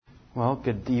Well,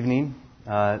 good evening.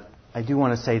 I do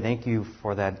want to say thank you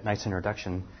for that nice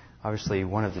introduction. Obviously,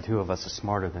 one of the two of us is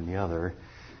smarter than the other.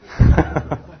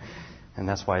 And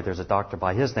that's why there's a doctor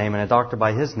by his name and a doctor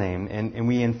by his name. And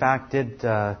we, in fact, did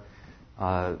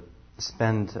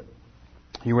spend...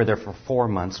 You were there for 4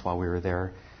 months while we were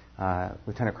there.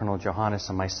 Lieutenant Colonel Johannes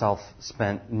and myself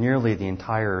spent nearly the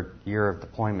entire year of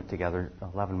deployment together,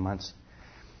 11 months.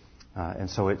 And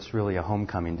so it's really a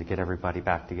homecoming to get everybody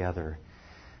back together.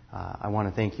 I want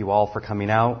to thank you all for coming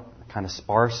out. Kind of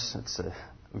sparse. It's a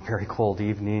very cold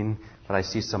evening, but I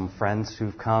see some friends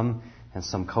who've come and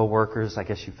some coworkers. I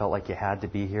guess you felt like you had to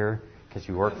be here because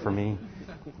you work for me.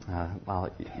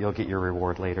 Well, you'll get your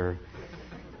reward later.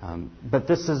 But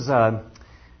this is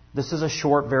a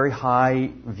short, very high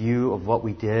view of what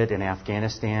we did in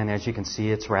Afghanistan. As you can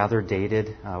see, it's rather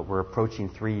dated. We're approaching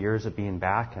 3 years of being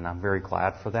back, and I'm very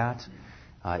glad for that.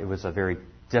 It was a very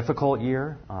difficult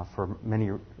year for many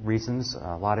reasons,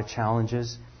 a lot of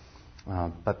challenges.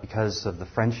 But because of the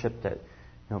friendship that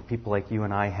people like you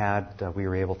and I had, we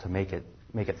were able to make it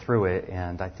through it,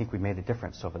 and I think we made a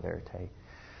difference over there, Tay.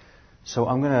 So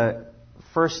I'm going to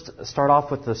first start off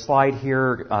with the slide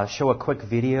here, show a quick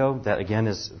video that, again,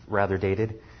 is rather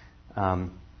dated,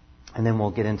 and then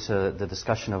we'll get into the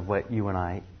discussion of what you and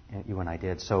I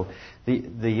did. So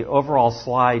the overall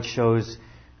slide shows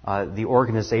the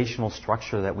organizational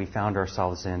structure that we found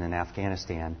ourselves in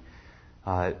Afghanistan.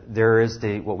 There is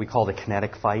what we call the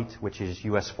kinetic fight, which is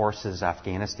U.S. Forces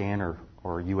Afghanistan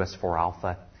or U.S. 4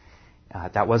 Alpha.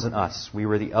 That wasn't us. We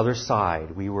were the other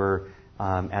side. We were,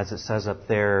 as it says up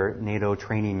there, NATO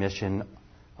training mission.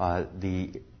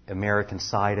 The American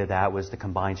side of that was the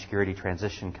Combined Security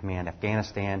Transition Command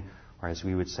Afghanistan, or as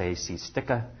we would say,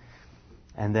 CSTICA.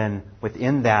 And then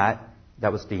within that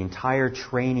was the entire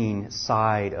training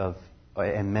side of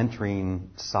and mentoring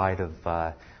side of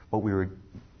what we were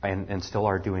and still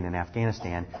are doing in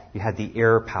Afghanistan. You had the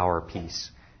air power piece,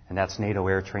 and that's NATO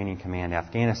Air Training Command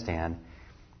Afghanistan.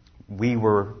 We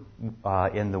were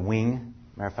in the wing.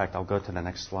 Matter of fact, I'll go to the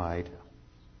next slide.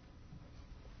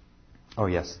 Oh,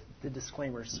 yes. The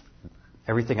disclaimers.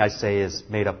 Everything I say is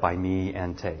made up by me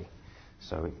and Tay,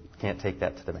 so you can't take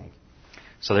that to the bank.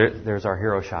 So there's our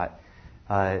hero shot.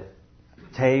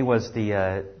 Tay was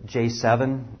the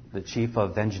J7, the chief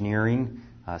of engineering,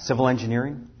 civil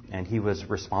engineering, and he was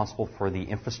responsible for the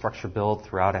infrastructure build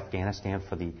throughout Afghanistan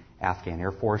for the Afghan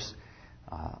Air Force.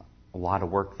 A lot of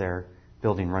work there,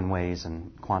 building runways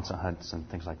and Quonset huts and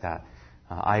things like that.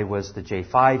 I was the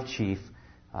J5 chief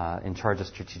in charge of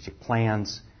strategic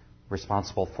plans,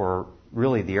 responsible for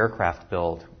really the aircraft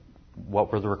build.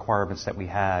 What were the requirements that we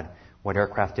had? What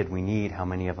aircraft did we need? How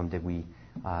many of them did we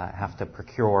have to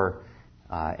procure?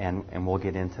 And we'll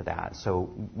get into that. So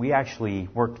we actually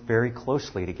worked very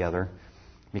closely together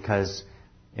because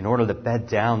in order to bed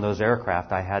down those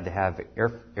aircraft, I had to have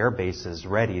air bases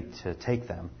ready to take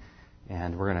them.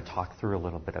 And we're going to talk through a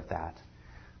little bit of that.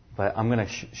 But I'm going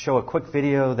to show a quick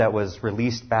video that was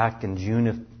released back in June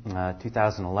of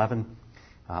 2011.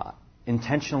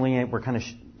 Intentionally, we're kind of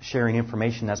sharing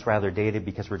information that's rather dated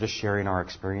because we're just sharing our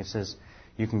experiences.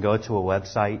 You can go to a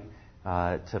website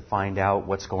to find out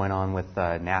what's going on with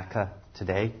NACA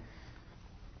today.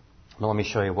 But let me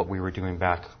show you what we were doing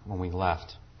back when we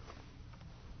left.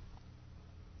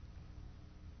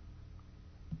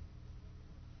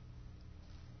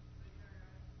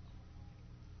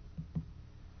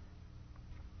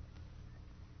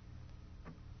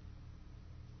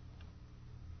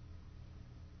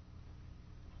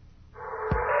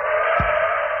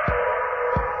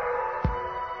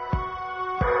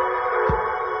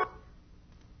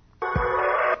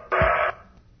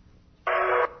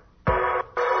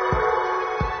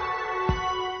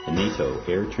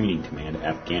 Air Training Command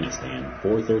Afghanistan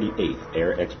 438th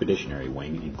Air Expeditionary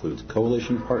Wing includes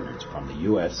coalition partners from the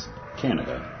U.S.,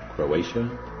 Canada, Croatia,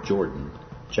 Jordan,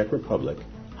 Czech Republic,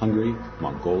 Hungary,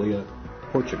 Mongolia,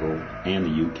 Portugal, and the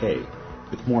U.K.,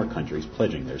 with more countries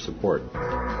pledging their support.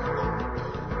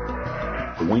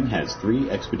 The wing has 3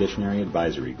 expeditionary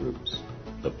advisory groups,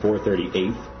 the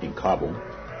 438th in Kabul,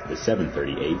 the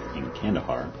 738th in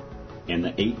Kandahar, and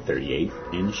the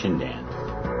 838th in Shindan.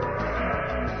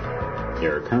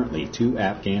 There are currently 2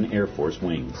 Afghan Air Force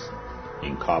wings,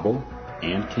 in Kabul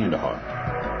and Kandahar.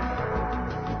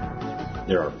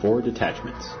 There are 4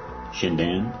 detachments,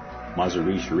 Shindan,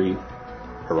 Mazar-e-Sharif,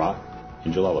 Herat,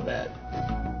 and Jalalabad.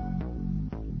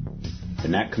 The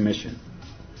NAC Commission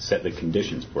set the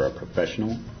conditions for a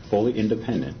professional, fully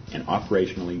independent, and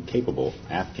operationally capable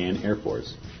Afghan Air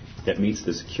Force that meets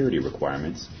the security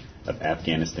requirements of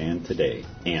Afghanistan today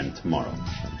and tomorrow.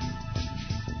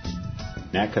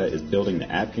 NACA is building the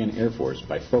Afghan Air Force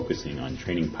by focusing on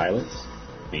training pilots,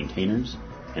 maintainers,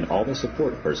 and all the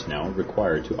support personnel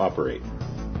required to operate.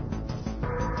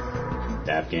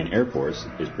 The Afghan Air Force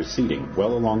is proceeding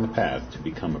well along the path to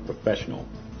become a professional,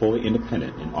 fully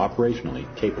independent, and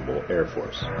operationally capable Air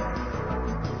Force.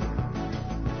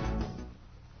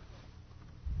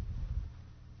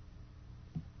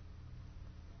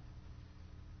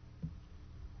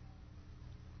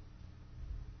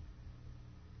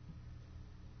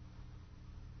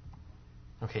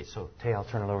 Okay, so Tay, I'll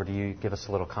turn it over to you. Give us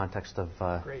a little context of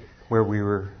where we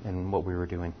were and what we were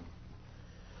doing.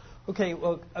 Okay,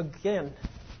 well, again,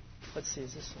 let's see,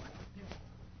 is this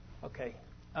one? Okay.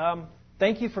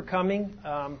 Thank you for coming.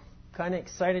 Kind of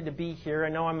excited to be here. I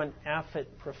know I'm an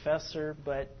AFIT professor,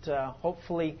 but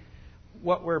hopefully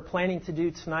what we're planning to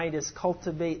do tonight is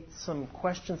cultivate some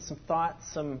questions, some thoughts,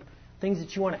 some things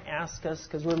that you want to ask us,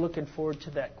 because we're looking forward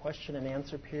to that question and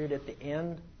answer period at the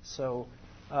end. So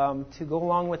to go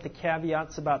along with the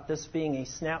caveats about this being a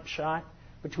snapshot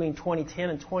between 2010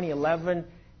 and 2011,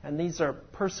 and these are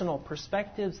personal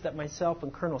perspectives that myself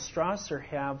and Colonel Strasser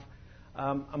have,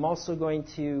 I'm also going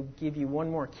to give you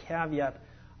one more caveat.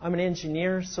 I'm an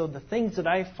engineer, so the things that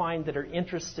I find that are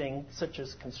interesting, such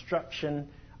as construction,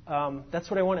 that's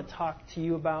what I want to talk to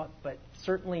you about, but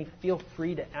certainly feel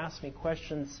free to ask me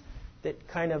questions that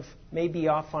kind of may be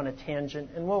off on a tangent,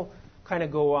 and we'll kind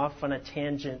of go off on a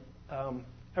tangent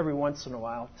every once in a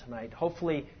while tonight.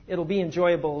 Hopefully it'll be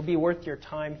enjoyable. It'll be worth your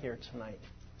time here tonight.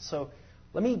 So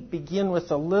let me begin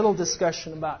with a little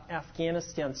discussion about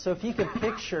Afghanistan. So if you could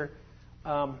picture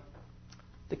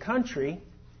the country,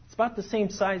 it's about the same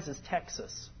size as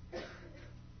Texas,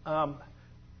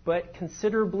 but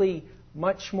considerably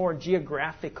much more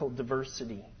geographical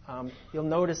diversity. You'll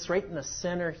notice right in the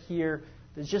center here,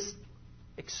 there's just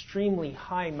extremely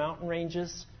high mountain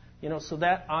ranges. You know, so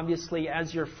that obviously,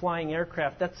 as you're flying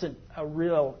aircraft, that's a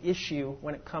real issue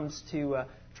when it comes to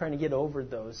trying to get over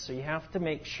those. So you have to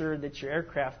make sure that your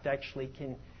aircraft actually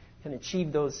can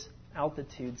achieve those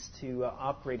altitudes to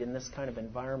operate in this kind of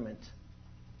environment.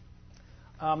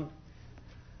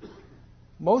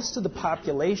 Most of the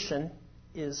population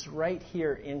is right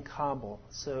here in Kabul.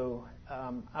 So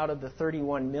out of the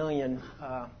 31 million,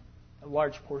 a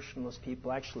large portion of those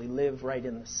people actually live right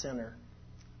in the center.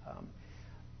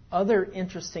 Other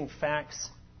interesting facts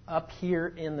up here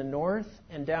in the north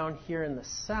and down here in the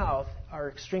south are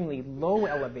extremely low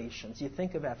elevations. You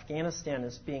think of Afghanistan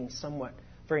as being somewhat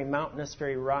very mountainous,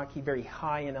 very rocky, very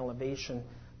high in elevation,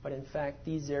 but in fact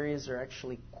these areas are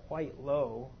actually quite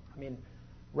low. I mean,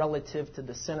 relative to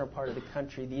the center part of the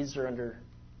country, these are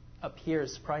up here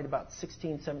is probably about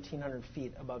 1,700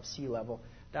 feet above sea level.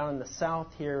 Down in the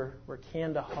south here, where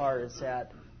Kandahar is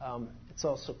at, it's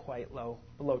also quite low,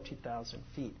 below 2,000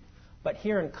 feet. But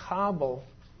here in Kabul,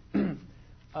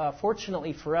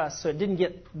 fortunately for us, so it didn't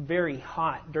get very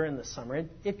hot during the summer.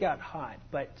 It got hot,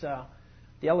 but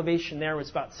the elevation there was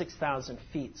about 6,000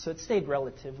 feet, so it stayed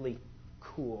relatively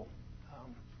cool.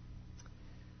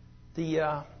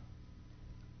 The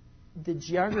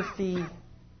geography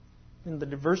and the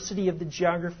diversity of the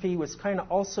geography was kind of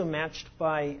also matched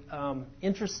by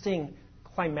interesting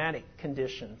climatic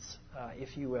conditions,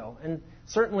 if you will. And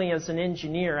certainly as an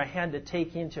engineer, I had to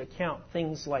take into account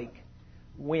things like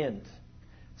wind.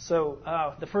 So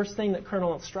the first thing that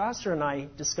Colonel Strasser and I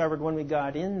discovered when we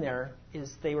got in there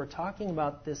is they were talking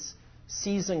about this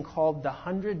season called the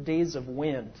 100 Days of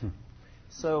Wind.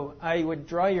 So I would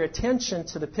draw your attention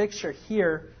to the picture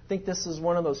here. I think this is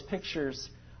one of those pictures.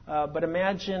 But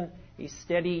imagine a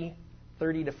steady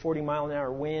 30 to 40 mile an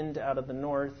hour wind out of the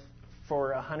north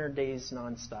for 100 days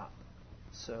nonstop.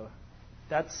 So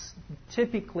that's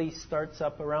typically starts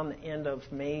up around the end of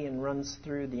May and runs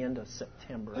through the end of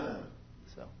September.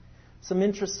 So some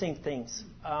interesting things.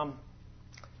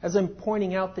 As I'm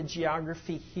pointing out the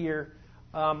geography here,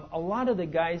 a lot of the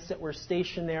guys that were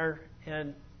stationed there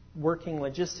and working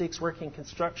logistics, working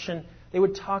construction, they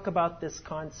would talk about this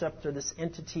concept or this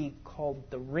entity called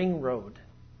the ring road.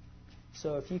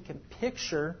 So if you can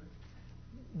picture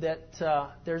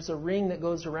that there's a ring that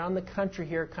goes around the country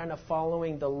here, kind of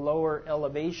following the lower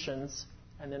elevations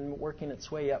and then working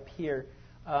its way up here.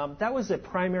 That was a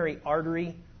primary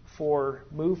artery for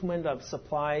movement of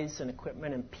supplies and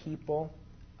equipment and people.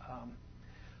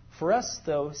 For us,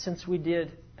 though, since we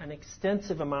did an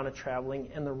extensive amount of traveling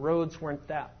and the roads weren't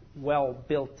that well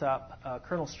built up,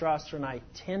 Colonel Strasser and I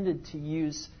tended to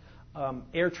use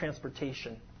air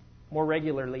transportation more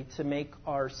regularly to make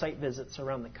our site visits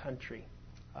around the country.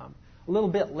 A little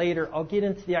bit later, I'll get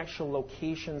into the actual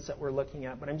locations that we're looking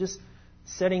at, but I'm just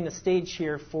setting the stage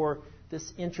here for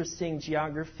this interesting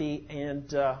geography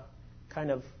and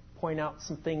kind of point out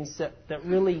some things that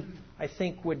really, I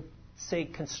think, would say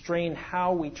constrain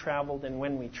how we traveled and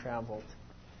when we traveled.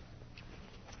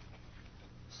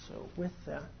 So with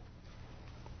that,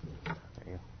 There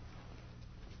you go.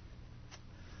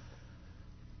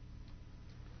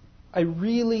 I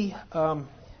really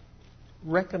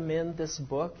recommend this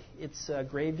book. It's a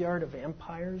Graveyard of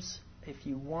Empires. If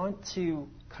you want to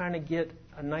kind of get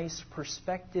a nice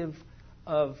perspective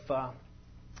of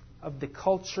the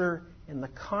culture and the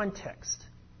context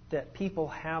that people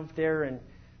have there and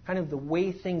kind of the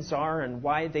way things are and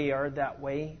why they are that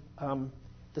way,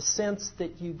 the sense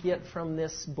that you get from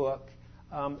this book,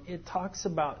 it talks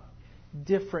about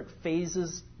different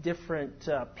phases, different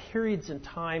periods in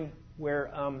time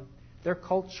where their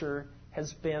culture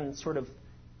has been sort of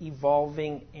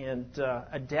evolving and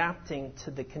adapting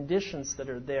to the conditions that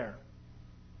are there.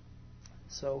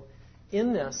 So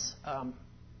in this,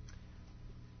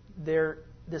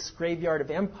 this Graveyard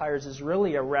of Empires is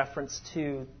really a reference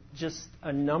to just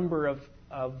a number of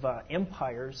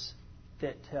empires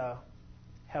that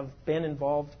have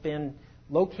been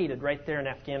located right there in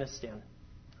Afghanistan.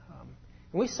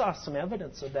 And we saw some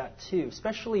evidence of that too,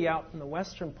 especially out in the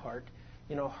western part.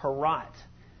 Herat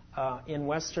in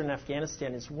western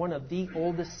Afghanistan is one of the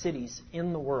oldest cities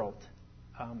in the world.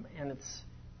 And it's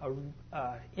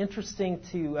interesting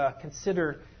to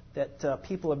consider that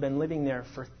people have been living there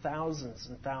for thousands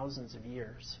and thousands of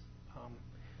years.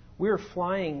 We were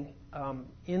flying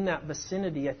in that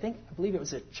vicinity. I believe it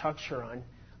was at Chakcharan.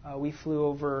 We flew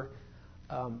over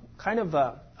kind of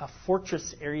a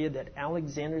fortress area that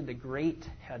Alexander the Great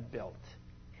had built.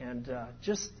 And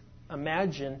just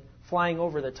imagine flying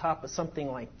over the top of something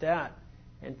like that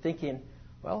and thinking,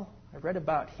 well, I read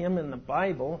about him in the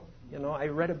Bible. I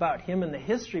read about him in the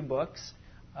history books.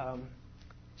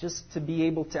 Just to be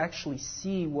able to actually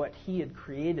see what he had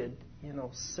created,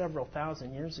 several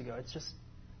thousand years ago. It's just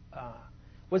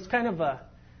was kind of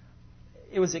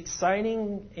it was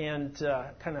exciting and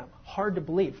kind of hard to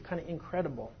believe, kind of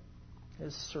incredible. It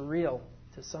was surreal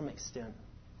to some extent.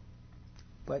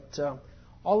 But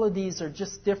all of these are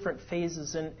just different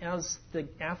phases, and as the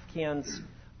Afghans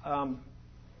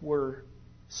were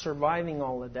surviving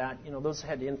all of that, those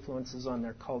had influences on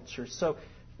their culture. So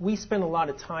we spent a lot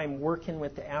of time working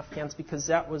with the Afghans because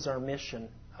that was our mission,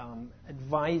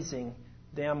 advising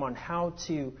them on how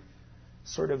to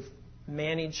sort of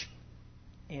manage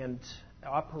and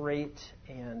operate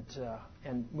and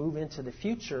move into the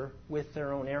future with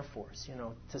their own Air Force.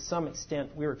 To some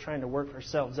extent, we were trying to work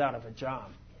ourselves out of a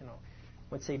job,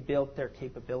 once they built their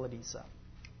capabilities up.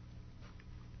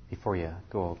 Before you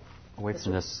go away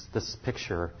from this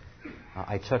picture,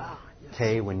 I took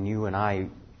Tay when you and I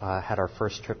had our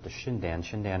first trip to Shindan.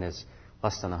 Shindan is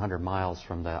less than 100 miles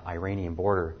from the Iranian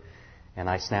border. And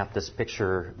I snapped this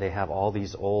picture. They have all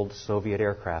these old Soviet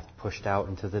aircraft pushed out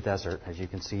into the desert, as you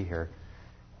can see here.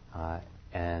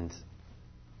 And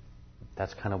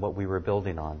that's kind of what we were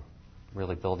building on,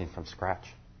 really building from scratch.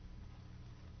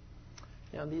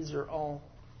 Yeah, these are all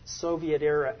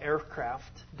Soviet-era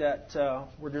aircraft that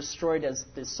were destroyed as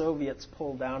the Soviets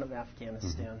pulled out of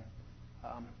Afghanistan.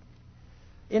 Mm-hmm.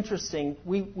 Interesting.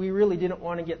 We really didn't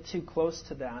want to get too close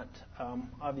to that,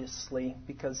 obviously,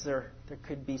 because there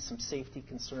could be some safety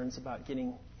concerns about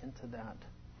getting into that.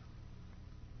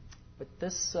 But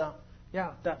this,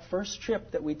 that first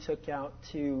trip that we took out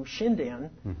to Shindan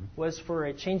was for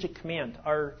a change of command.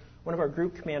 One of our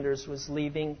group commanders was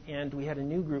leaving, and we had a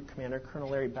new group commander, Colonel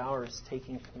Larry Bowers,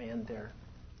 taking command there.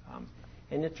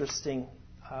 An interesting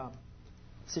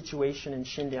situation in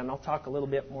Shindan. I'll talk a little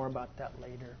bit more about that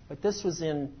later. But this was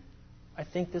I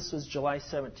think this was July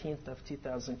 17th of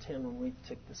 2010 when we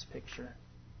took this picture.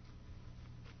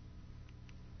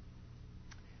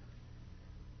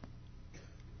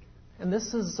 And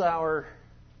this is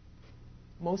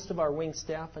most of our wing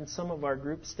staff and some of our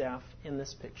group staff in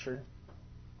this picture.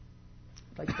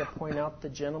 I'd like to point out the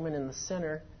gentleman in the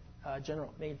center,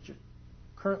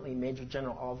 currently Major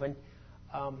General Alvin,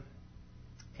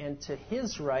 and to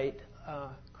his right,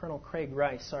 Colonel Craig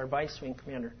Rice, our vice wing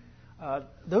commander.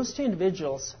 Those two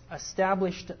individuals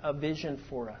established a vision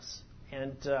for us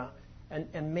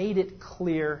and made it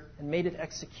clear and made it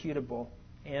executable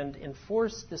and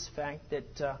enforced this fact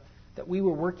that we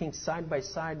were working side by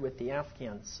side with the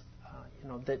Afghans.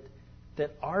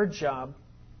 That our job,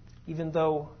 even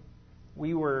though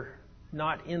we were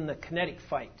not in the kinetic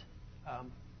fight,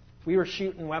 we were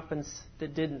shooting weapons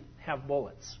that didn't have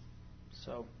bullets.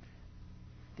 So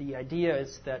the idea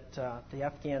is that the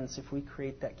Afghans, if we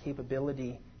create that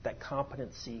capability, that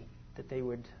competency, that they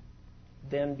would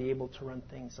then be able to run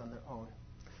things on their own.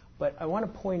 But I want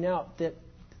to point out that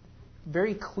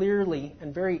very clearly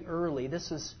and very early,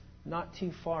 this is not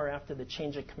too far after the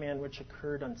change of command, which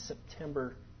occurred on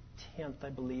September 10th, I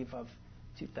believe, of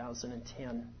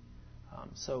 2010.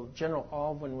 So General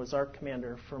Alvin was our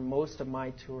commander for most of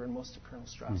my tour and most of Colonel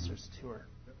Strasser's tour.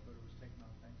 But it was taken on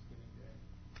Thanksgiving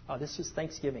Day. This was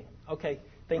Thanksgiving. Okay,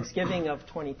 Thanksgiving of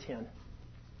 2010.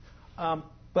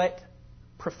 But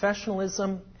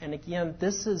professionalism, and again,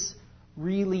 this is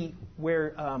really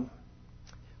where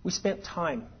we spent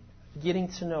time getting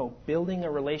to know, building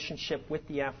a relationship with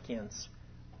the Afghans,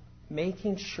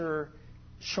 making sure,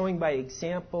 showing by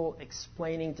example,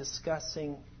 explaining,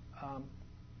 discussing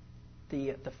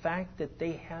the fact that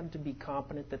they had to be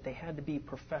competent, that they had to be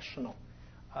professional.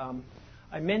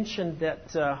 I mentioned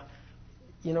that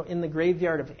in the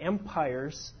graveyard of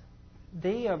empires,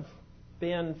 they have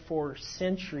been for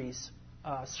centuries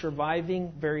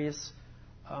surviving various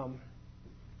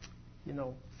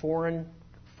foreign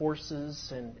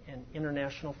forces and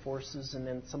international forces, and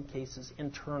in some cases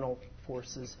internal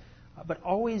forces, but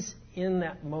always in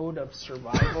that mode of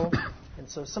survival. And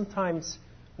so sometimes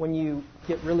when you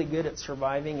get really good at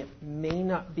surviving, it may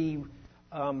not be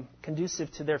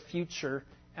conducive to their future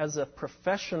as a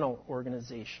professional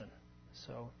organization.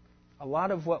 So a lot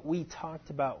of what we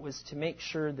talked about was to make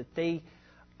sure that they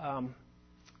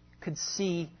could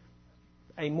see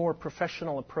a more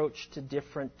professional approach to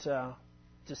different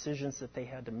decisions that they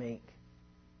had to make.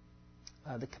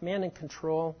 The command and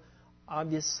control,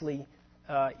 obviously,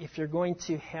 if you're going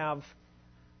to have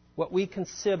what we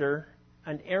consider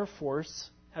an Air Force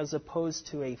as opposed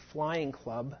to a flying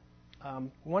club,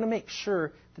 we want to make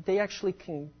sure that they actually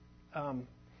can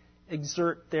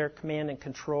exert their command and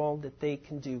control, that they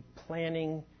can do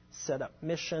planning, set up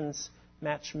missions,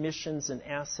 match missions and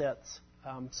assets.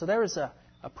 So there is a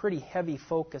pretty heavy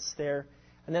focus there.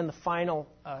 And then the final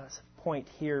point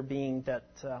here being that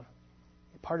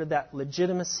part of that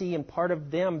legitimacy and part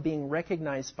of them being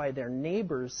recognized by their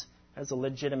neighbors as a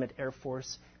legitimate Air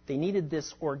Force, they needed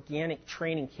this organic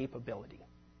training capability.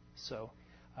 So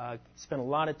spent a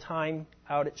lot of time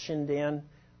out at Shindan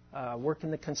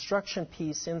working the construction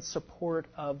piece in support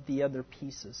of the other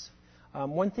pieces.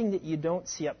 One thing that you don't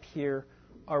see up here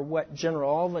are what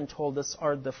General Alvin told us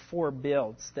are the 4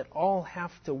 builds that all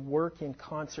have to work in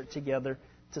concert together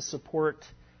to support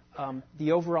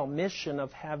the overall mission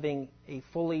of having a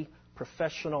fully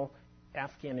professional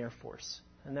Afghan Air Force.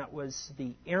 And that was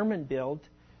the airman build,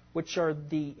 which are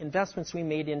the investments we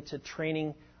made into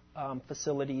training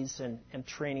facilities and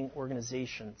training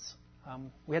organizations.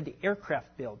 We had the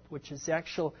aircraft build, which is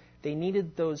they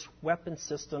needed those weapon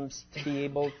systems to be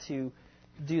able to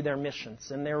do their missions,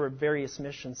 and there were various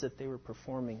missions that they were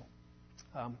performing.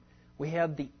 We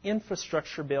had the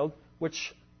infrastructure build,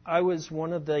 which I was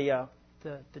one of the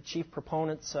chief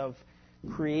proponents of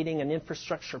creating an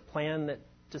infrastructure plan that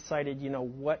decided,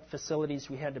 what facilities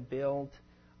we had to build,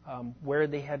 where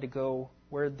they had to go,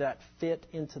 where that fit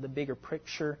into the bigger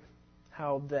picture,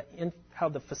 how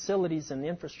the facilities and the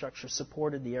infrastructure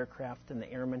supported the aircraft and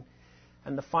the airmen.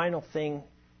 And the final thing,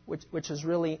 which is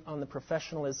really on the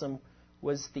professionalism,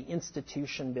 was the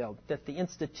institution build, that the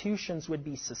institutions would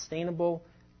be sustainable,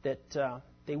 that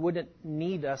they wouldn't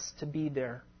need us to be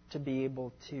there to be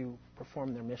able to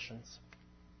perform their missions.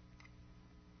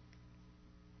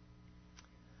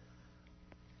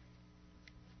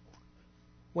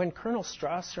 When Colonel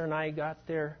Strasser and I got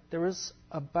there, there was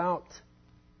about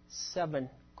 7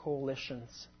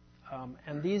 coalitions.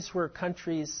 And these were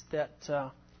countries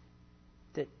that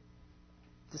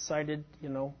decided,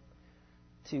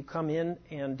 to come in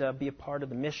and be a part of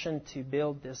the mission to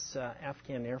build this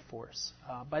Afghan Air Force.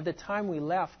 By the time we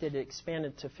left, it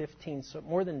expanded to 15, so it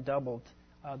more than doubled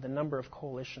the number of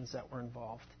coalitions that were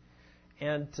involved.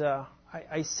 And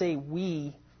I say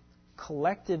we,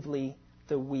 collectively,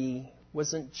 the we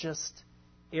wasn't just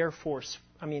Air Force,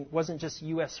 wasn't just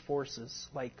U.S. forces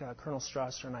like Colonel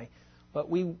Strasser and I, but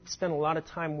we spent a lot of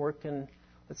time working,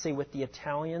 let's say, with the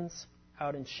Italians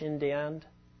out in Shindan.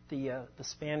 The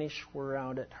Spanish were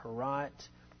out at Herat.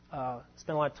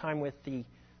 Spent a lot of time with the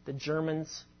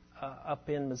Germans up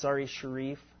in Mazar-e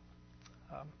Sharif.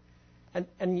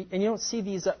 And you don't see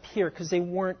these up here because they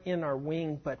weren't in our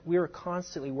wing, but we were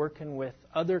constantly working with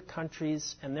other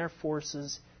countries and their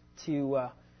forces to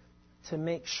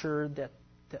make sure that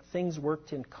things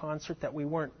worked in concert, that we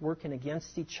weren't working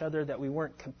against each other, that we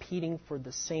weren't competing for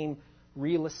the same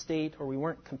real estate or we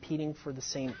weren't competing for the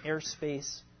same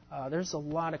airspace. There's a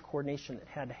lot of coordination that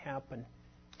had to happen.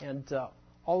 And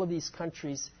all of these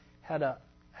countries had a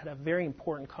very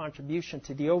important contribution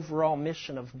to the overall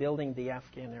mission of building the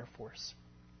Afghan Air Force.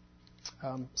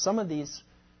 Some of these,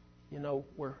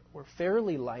 were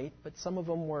fairly light, but some of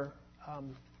them were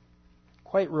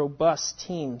quite robust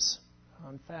teams.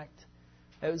 In fact,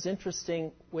 it was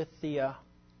interesting with the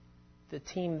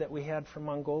team that we had from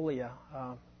Mongolia.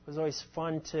 It was always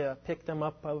fun to pick them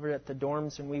up over at the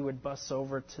dorms, and we would bus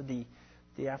over to the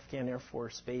Afghan Air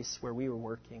Force base where we were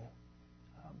working.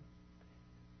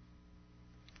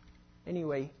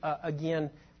 Anyway, again,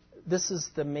 this is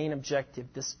the main objective,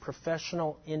 this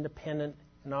professional, independent,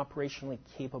 and operationally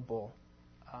capable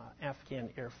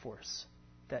Afghan Air Force.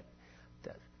 That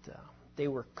they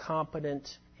were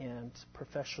competent and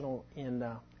professional in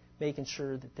making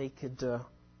sure that they could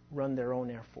run their own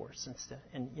Air Force instead,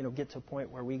 and get to a point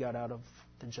where we got out of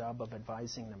the job of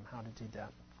advising them how to do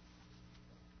that.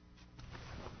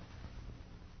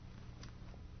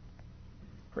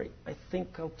 Great. I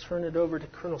think I'll turn it over to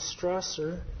Colonel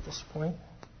Strasser at this point.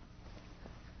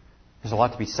 There's a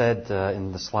lot to be said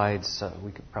in the slides.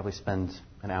 We could probably spend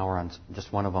an hour on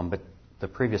just one of them, but the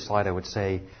previous slide, I would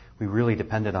say, we really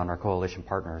depended on our coalition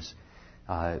partners.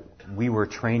 We were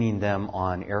training them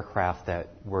on aircraft that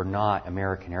were not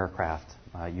American aircraft.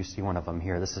 You see one of them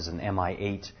here. This is an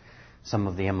Mi-8. Some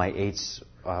of the Mi-8s,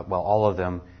 all of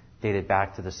them dated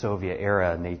back to the Soviet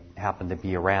era, and they happened to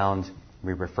be around.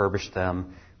 We refurbished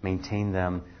them, maintained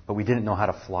them, but we didn't know how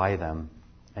to fly them.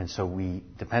 And so we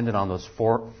depended on those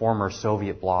former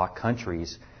Soviet bloc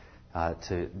countries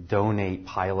to donate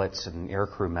pilots and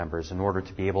aircrew members in order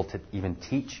to be able to even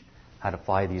teach how to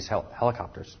fly these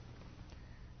helicopters.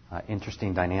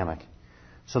 Interesting dynamic.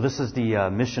 So this is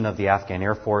the mission of the Afghan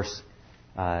Air Force,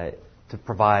 to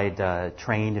provide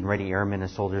trained and ready airmen and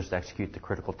soldiers to execute the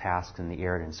critical tasks in the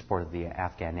air in support of the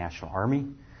Afghan National Army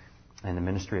and the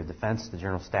Ministry of Defense, the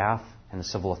General Staff, and the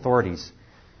civil authorities.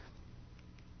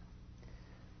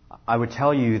 I would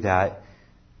tell you that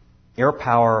air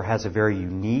power has a very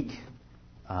unique,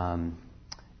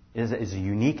 is a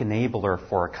unique enabler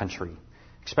for a country,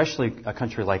 especially a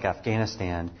country like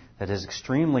Afghanistan that is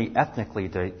extremely ethnically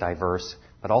diverse,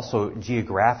 but also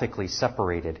geographically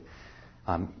separated.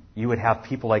 You would have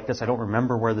people like this. I don't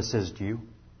remember where this is. Do you?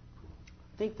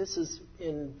 I think this is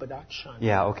in Badakhshan.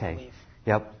 Yeah, okay.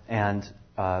 Yep. And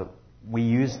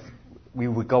we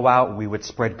would go out, we would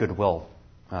spread goodwill,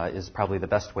 is probably the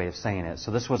best way of saying it.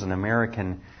 So this was an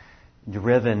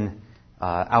American-driven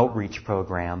outreach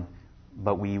program,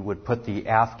 but we would put the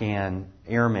Afghan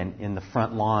airmen in the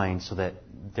front line so that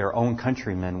their own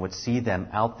countrymen would see them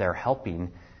out there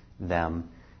helping them.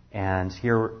 And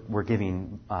here we're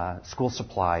giving school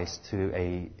supplies to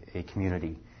a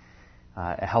community.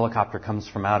 A helicopter comes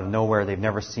from out of nowhere. They've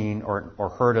never seen or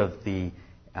heard of the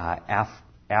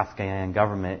Afghan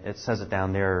government. It says it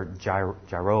down there,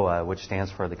 JIROA, which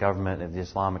stands for the Government of the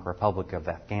Islamic Republic of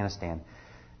Afghanistan.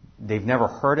 They've never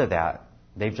heard of that.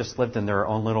 They've just lived in their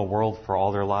own little world for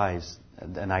all their lives.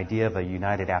 An idea of a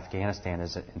united Afghanistan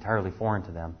is entirely foreign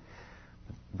to them.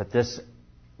 But this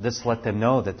let them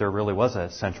know that there really was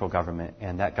a central government,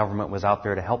 and that government was out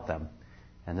there to help them.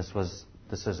 And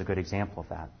this is a good example of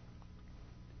that.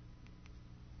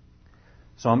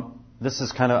 So this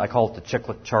is kind of, I call it the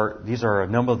Chiclet chart. These are a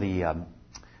number of the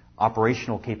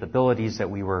operational capabilities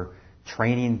that we were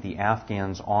training the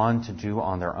Afghans on to do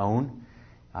on their own.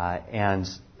 And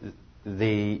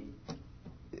they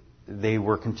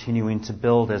were continuing to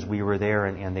build as we were there,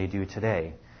 and they do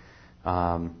today.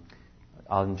 I'm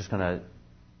just going to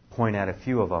point out a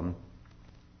few of them.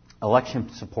 Election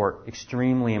support,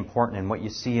 extremely important. And what you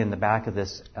see in the back of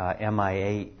this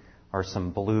Mi-8 are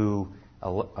some blue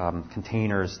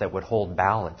containers that would hold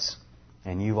ballots.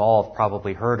 And you all have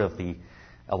probably heard of the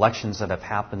elections that have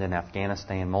happened in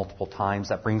Afghanistan multiple times.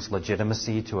 That brings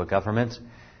legitimacy to a government.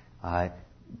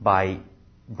 By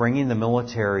bringing the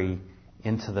military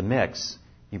into the mix,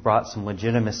 you brought some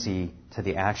legitimacy to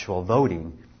the actual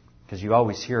voting, because you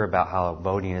always hear about how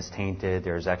voting is tainted,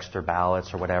 there's extra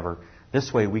ballots or whatever.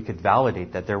 This way we could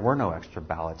validate that there were no extra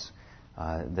ballots,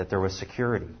 that there was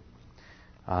security.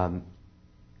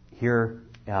 Here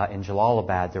in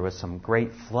Jalalabad, there was some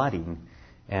great flooding,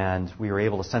 and we were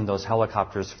able to send those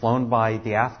helicopters flown by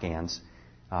the Afghans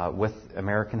with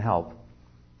American help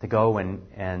to go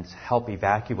and help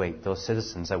evacuate those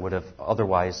citizens that would have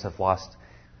otherwise have lost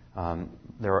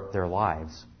their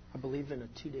lives. I believe in a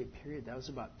 2-day period, that was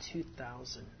about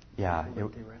 2,000. Yeah,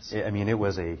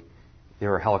 there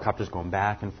were helicopters going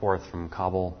back and forth from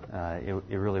Kabul.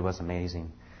 It really was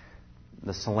amazing.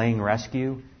 The Salang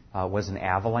rescue was an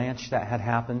avalanche that had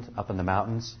happened up in the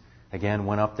mountains. Again,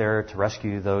 went up there to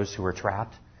rescue those who were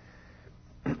trapped.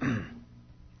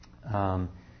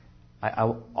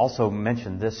 I also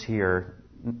mentioned this here,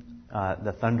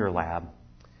 the Thunder Lab.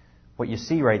 What you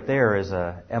see right there is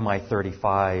a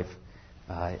Mi-35.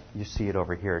 You see it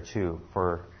over here too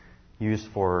for used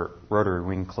for rotary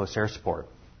wing close air support.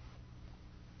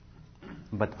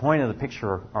 But the point of the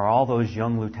picture are all those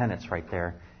young lieutenants right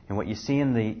there. And what you see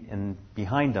in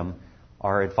behind them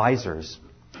are advisors.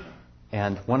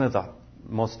 And one of the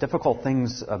most difficult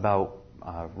things about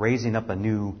raising up a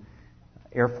new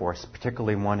Air Force,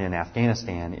 particularly one in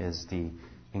Afghanistan, is the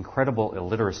incredible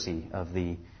illiteracy of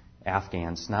the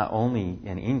Afghans, not only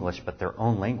in English, but their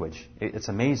own language. It's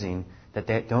amazing that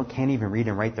they can't even read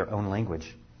and write their own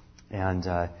language. And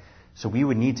so we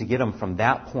would need to get them from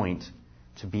that point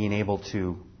to being able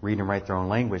to read and write their own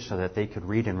language so that they could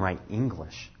read and write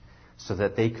English, so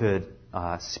that they could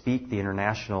speak the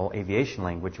international aviation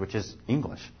language, which is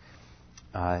English.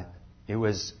 It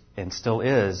was and still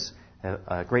is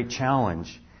a great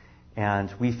challenge.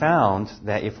 And we found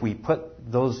that if we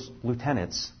put those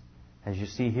lieutenants, as you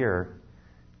see here,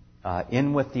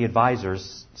 in with the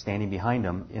advisors standing behind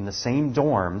them in the same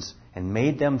dorms and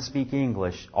made them speak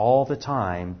English all the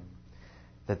time,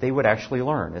 that they would actually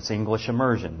learn. It's English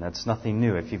immersion. That's nothing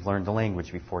new. If you've learned the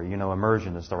language before, you know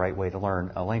immersion is the right way to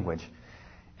learn a language.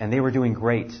 And they were doing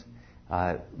great.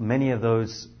 Many of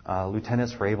those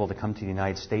lieutenants were able to come to the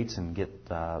United States and get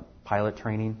pilot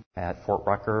training at Fort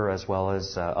Rucker as well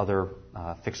as other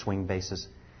fixed-wing bases.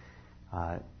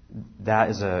 That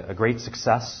is a great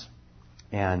success.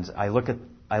 And I look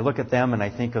at them and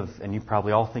I think of, and you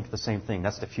probably all think the same thing,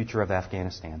 that's the future of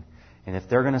Afghanistan. And if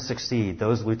they're going to succeed,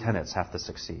 those lieutenants have to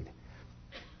succeed.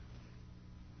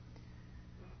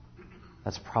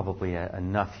 That's probably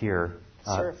enough here.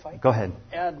 Sir, if I go ahead.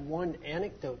 Add one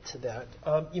anecdote to that.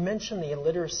 You mentioned the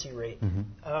illiteracy rate.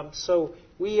 Mm-hmm. So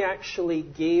we actually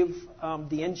gave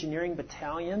the engineering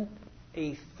battalion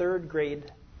a third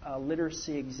grade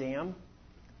literacy exam.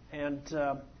 And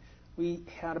we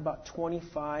had about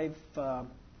 25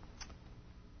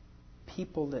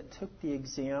 people that took the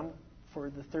exam for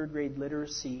the third grade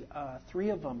literacy. 3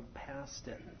 of them passed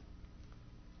it.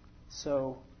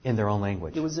 So in their own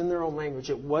language. It was in their own language.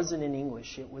 It wasn't in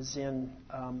English. It was in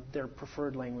their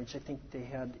preferred language. I think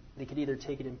they could either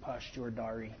take it in Pashto or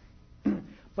Dari.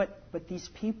 But these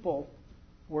people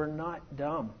were not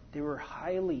dumb. They were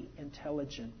highly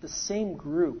intelligent. The same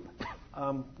group.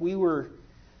 We were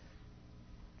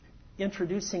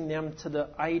introducing them to the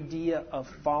idea of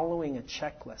following a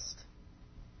checklist.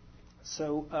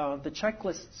 So the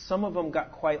checklist, some of them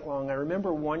got quite long. I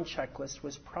remember one checklist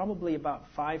was probably about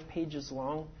 5 pages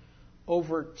long,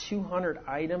 over 200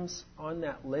 items on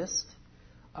that list.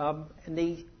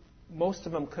 And most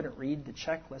of them couldn't read the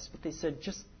checklist, but they said,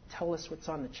 just tell us what's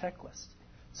on the checklist.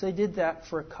 So they did that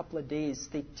for a couple of days.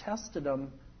 They tested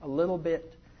them a little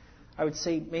bit, I would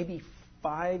say maybe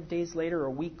 5 days later or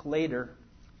a week later.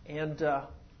 And out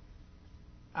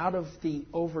of the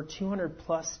over 200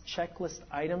 plus checklist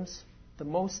items, the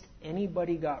most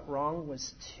anybody got wrong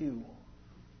was 2.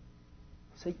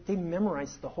 So they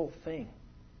memorized the whole thing.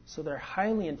 So they're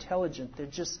highly intelligent.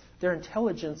 Their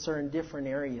intelligence are in different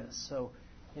areas. So,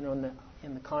 in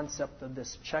the concept of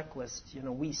this checklist,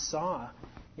 we saw,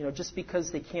 just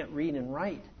because they can't read and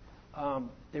write,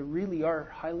 they really are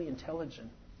highly intelligent.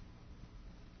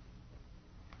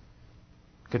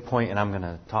 Good point, and I'm going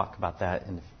to talk about that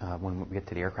when we get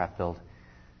to the aircraft build.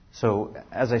 So,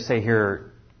 as I say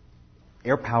here,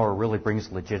 air power really brings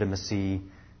legitimacy,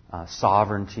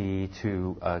 sovereignty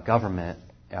to a government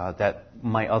that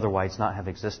might otherwise not have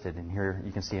existed. And here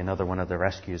you can see another one of the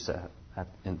rescues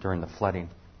during the flooding.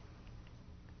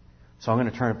 So I'm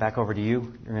going to turn it back over to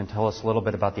you. You're going to tell us a little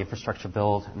bit about the infrastructure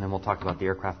build, and then we'll talk about the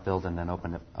aircraft build, and then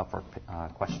open it up for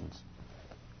questions.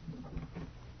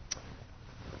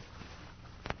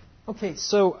 Okay,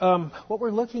 so what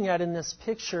we're looking at in this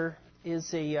picture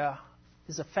is a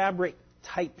fabric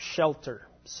type shelter.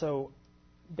 So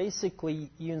basically,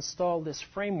 you install this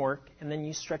framework and then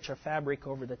you stretch a fabric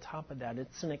over the top of that.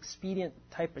 It's an expedient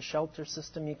type of shelter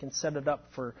system. You can set it up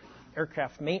for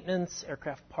aircraft maintenance,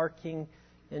 aircraft parking.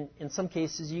 And in some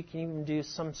cases, you can even do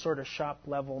some sort of shop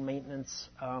level maintenance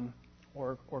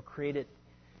or create it,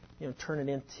 turn it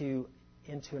into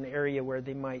an area where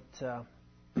they might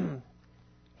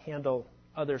handle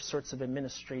other sorts of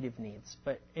administrative needs.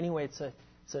 But anyway, it's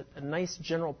a nice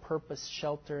general purpose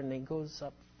shelter, and it goes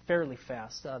up fairly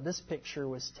fast. This picture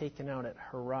was taken out at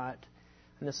Herat,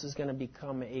 and this is going to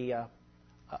become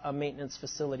a maintenance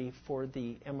facility for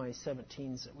the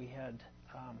Mi-17s that we had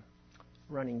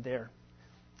running there.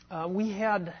 We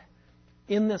had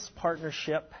in this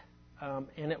partnership,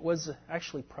 and it was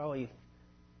actually probably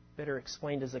better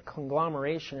explained as a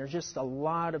conglomeration. There's just a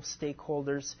lot of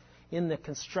stakeholders in the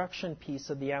construction piece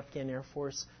of the Afghan Air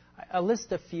Force. I'll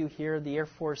list a few here. The Air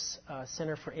Force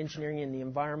Center for Engineering and the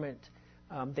Environment,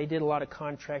 they did a lot of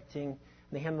contracting.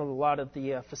 They handled a lot of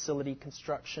the facility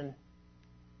construction.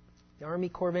 The Army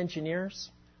Corps of Engineers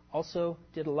also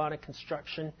did a lot of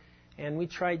construction, and we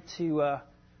tried to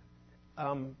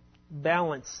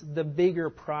balance the bigger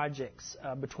projects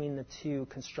between the two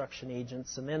construction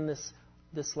agents. And then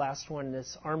this last one,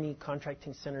 this Army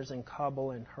Contracting Centers in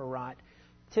Kabul and Herat,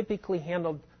 typically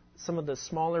handled some of the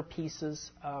smaller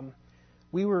pieces.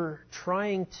 We were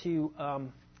trying to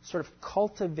sort of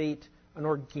cultivate an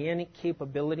organic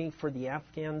capability for the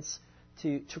Afghans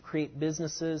to create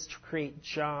businesses, to create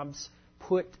jobs,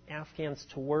 put Afghans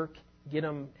to work, get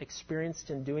them experienced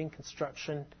in doing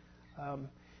construction.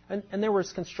 And there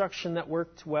was construction that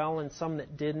worked well and some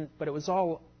that didn't, but it was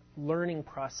all learning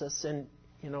process. And,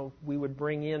 we would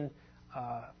bring in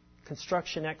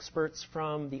construction experts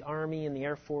from the Army and the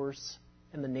Air Force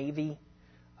and the Navy,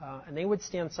 and they would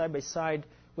stand side by side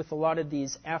with a lot of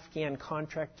these Afghan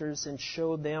contractors and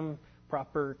show them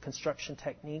proper construction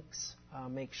techniques,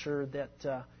 make sure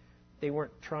that they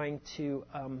weren't trying to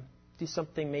do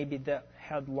something maybe that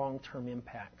had long-term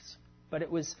impacts. But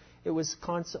it was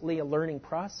constantly a learning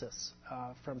process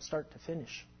from start to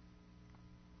finish.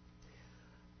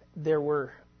 There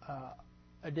were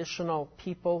additional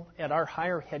people at our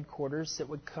higher headquarters that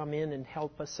would come in and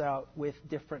help us out with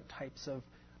different types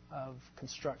of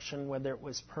construction, whether it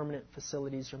was permanent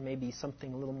facilities or maybe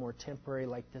something a little more temporary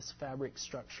like this fabric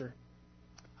structure.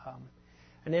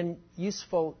 And then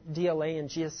useful DLA and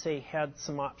GSA had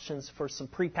some options for some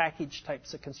prepackaged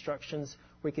types of constructions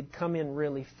where we could come in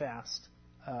really fast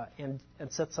and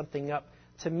set something up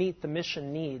to meet the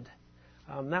mission need.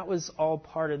 That was all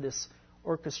part of this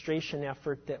orchestration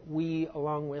effort that we,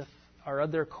 along with our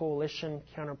other coalition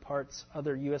counterparts,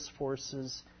 other U.S.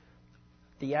 forces,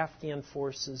 the Afghan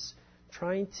forces,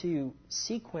 trying to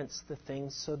sequence the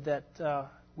things so that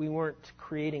we weren't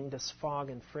creating this fog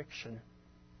and friction.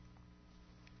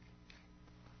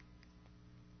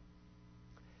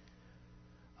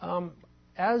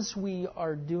 As we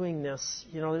are doing this,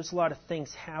 there's a lot of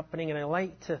things happening, and I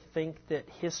like to think that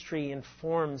history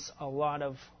informs a lot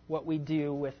of what we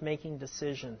do with making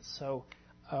decisions. So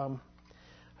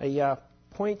I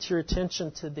point your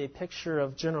attention to the picture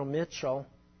of General Mitchell.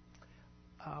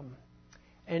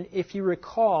 And if you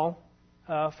recall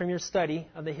from your study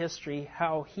of the history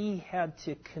how he had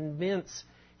to convince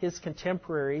his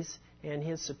contemporaries and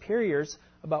his superiors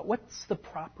about what's the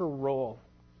proper role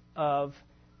of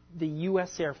the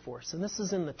U.S. Air Force, and this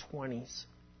is in the 20s.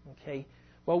 Okay,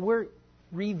 well, we're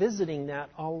revisiting that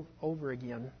all over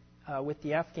again with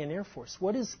the Afghan Air Force.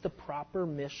 What is the proper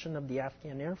mission of the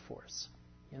Afghan Air Force?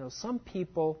 Some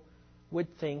people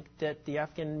would think that the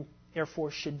Afghan Air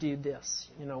Force should do this,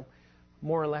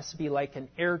 more or less be like an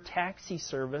air taxi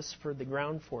service for the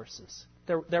ground forces.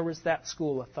 There was that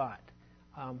school of thought.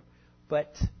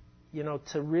 But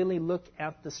to really look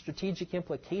at the strategic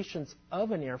implications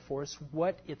of an Air Force,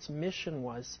 what its mission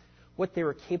was, what they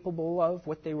were capable of,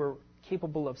 what they were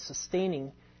capable of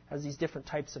sustaining as these different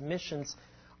types of missions,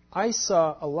 I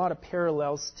saw a lot of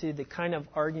parallels to the kind of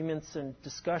arguments and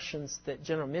discussions that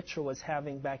General Mitchell was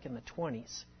having back in the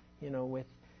 20s, with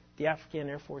the Afghan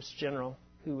Air Force general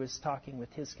who was talking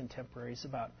with his contemporaries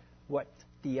about what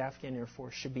the Afghan Air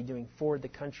Force should be doing for the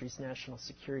country's national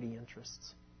security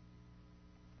interests.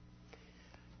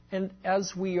 And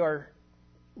as we are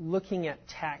looking at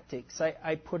tactics,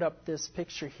 I put up this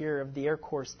picture here of the Air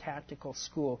Corps Tactical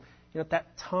School. At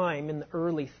that time, in the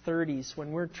early 30s,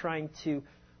 when we're trying to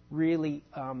really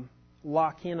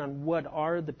lock in on what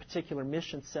are the particular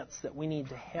mission sets that we need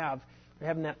to have, we're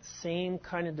having that same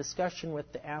kind of discussion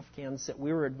with the Afghans that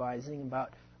we were advising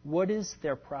about what is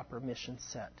their proper mission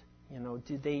set.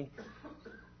 Do they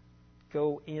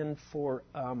go in for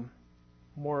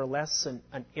more or less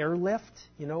an airlift,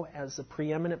 as a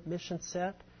preeminent mission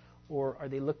set? Or are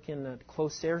they looking at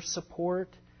close air support?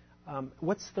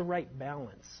 What's the right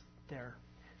balance there?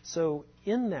 So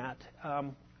in that,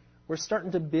 we're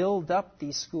starting to build up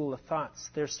these school of thoughts.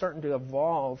 They're starting to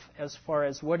evolve as far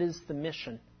as what is the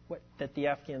mission that the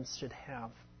Afghans should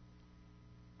have.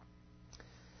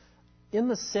 In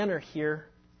the center here,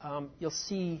 you'll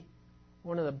see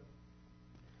one of the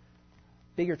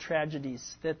bigger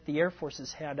tragedies that the Air Force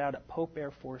has had out at Pope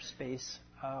Air Force Base.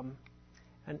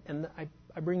 And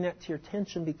I bring that to your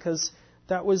attention because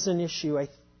that was an issue,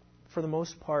 for the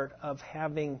most part, of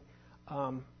having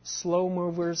slow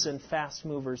movers and fast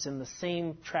movers in the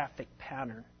same traffic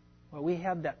pattern. Well, we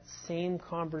had that same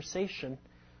conversation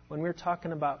when we were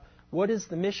talking about what is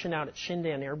the mission out at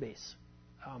Shindan Air Base.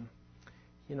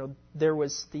 There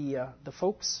was the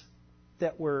folks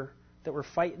that were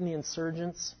fighting the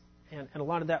insurgents, and a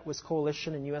lot of that was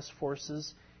coalition and U.S.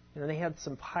 forces. They had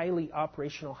some highly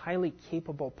operational, highly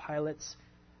capable pilots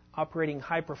operating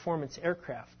high-performance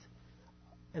aircraft.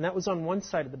 And that was on one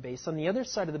side of the base. On the other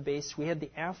side of the base, we had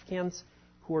the Afghans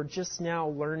who are just now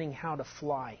learning how to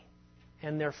fly.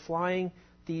 And they're flying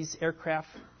these aircraft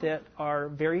that are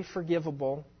very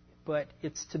forgivable, but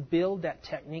it's to build that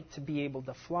technique to be able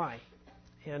to fly.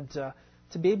 And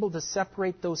to be able to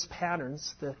separate those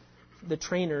patterns, the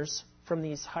trainers, from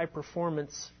these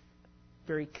high-performance,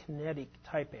 very kinetic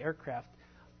type aircraft,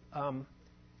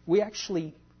 we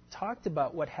actually talked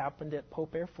about what happened at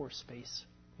Pope Air Force Base.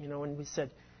 And we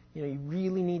said, you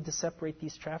really need to separate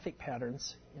these traffic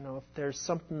patterns. If there's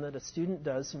something that a student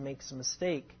does and makes a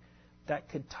mistake, that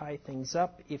could tie things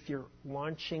up if you're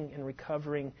launching and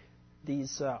recovering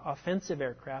these offensive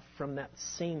aircraft from that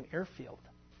same airfield.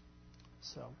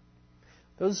 So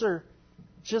those are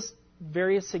just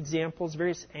various examples,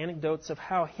 various anecdotes of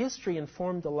how history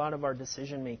informed a lot of our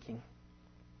decision making.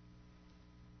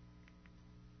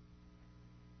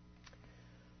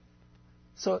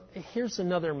 So here's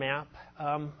another map.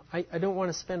 I don't want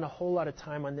to spend a whole lot of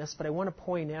time on this, but I want to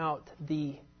point out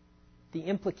the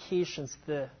implications,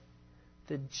 the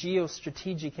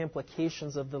geostrategic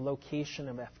implications of the location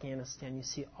of Afghanistan. You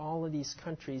see all of these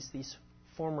countries, these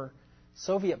former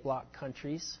Soviet bloc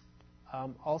countries.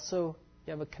 Also,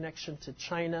 you have a connection to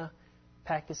China,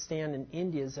 Pakistan, and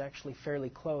India is actually fairly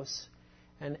close.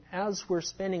 And as we're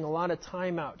spending a lot of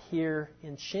time out here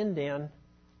in Shindan,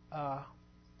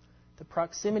 the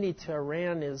proximity to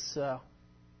Iran is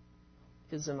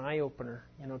an eye-opener,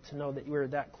 to know that we're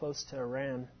that close to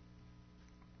Iran.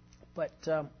 But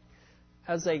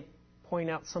as I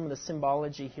point out some of the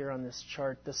symbology here on this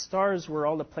chart, the stars were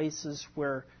all the places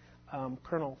where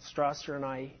Colonel Strasser and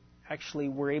I actually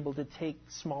were able to take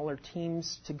smaller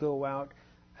teams to go out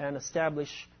and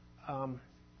establish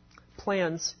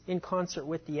plans in concert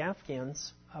with the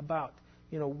Afghans about,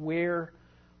 where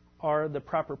are the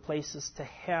proper places to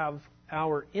have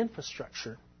our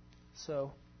infrastructure.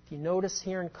 So if you notice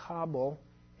here in Kabul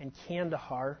and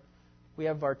Kandahar, we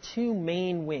have our two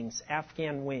main wings,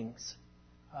 Afghan wings.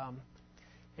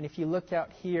 And if you look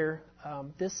out here,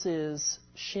 this is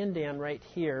Shindan right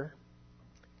here.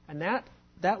 And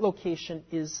that location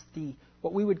is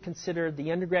what we would consider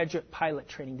the undergraduate pilot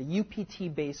training, the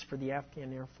UPT base for the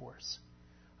Afghan Air Force.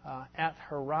 At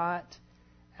Herat,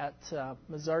 at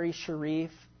Mazar-e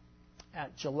Sharif,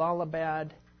 at Jalalabad,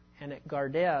 and at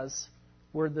Gardez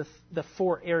were the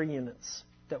 4 air units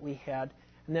that we had.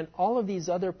 And then all of these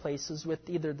other places with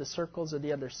either the circles or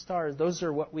the other stars, those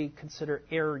are what we consider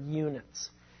air units.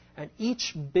 And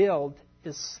each build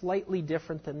is slightly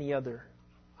different than the other.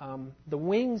 The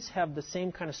wings have the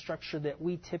same kind of structure that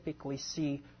we typically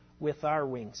see with our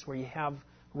wings, where you have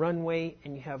runway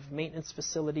and you have maintenance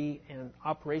facility and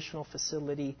operational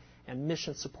facility and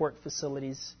mission support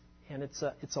facilities, and it's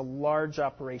a large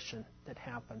operation that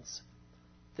happens.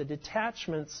 The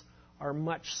detachments are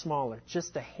much smaller,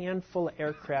 just a handful of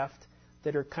aircraft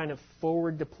that are kind of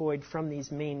forward deployed from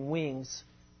these main wings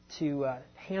to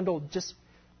handle just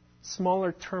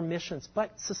smaller term missions,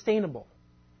 but sustainable.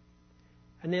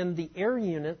 And then the air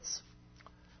units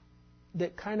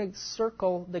that kind of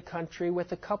circle the country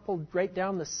with a couple right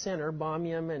down the center,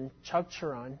 Bamyan and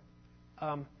Chowcharan,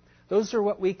 those are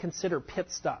what we consider pit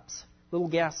stops, little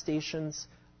gas stations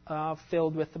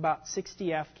filled with about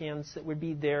 60 Afghans that would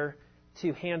be there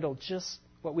to handle just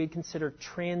what we consider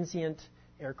transient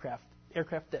aircraft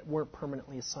that weren't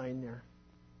permanently assigned there.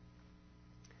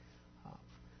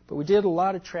 But we did a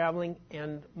lot of traveling,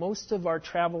 and most of our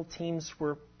travel teams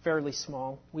were fairly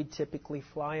small. We'd typically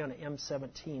fly on an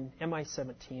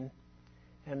Mi-17,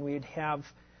 and we'd have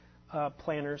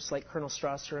planners like Colonel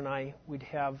Strasser and I. We'd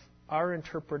have our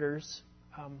interpreters.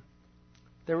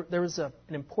 There was an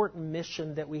important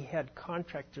mission that we had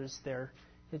contractors there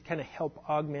that kind of help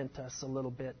augment us a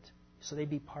little bit. So they'd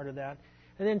be part of that.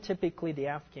 And then typically the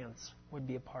Afghans would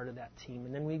be a part of that team.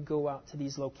 And then we'd go out to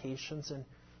these locations and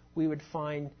we would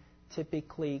find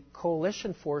typically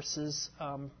coalition forces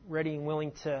ready and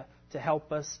willing to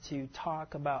help us to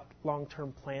talk about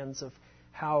long-term plans of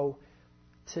how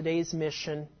today's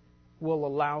mission will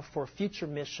allow for future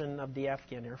mission of the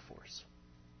Afghan Air Force.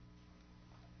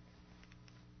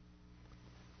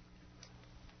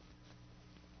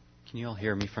 Can you all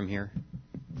hear me from here?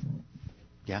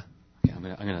 Yeah? Okay, I'm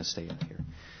going to stay up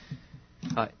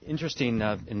here. Interesting,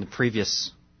 in the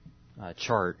previous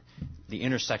chart, the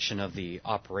intersection of the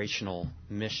operational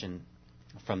mission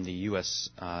from the U.S.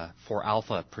 4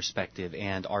 Alpha perspective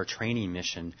and our training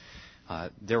mission.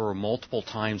 There were multiple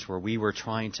times where we were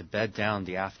trying to bed down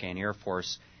the Afghan Air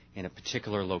Force in a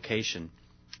particular location,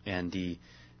 and the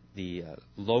the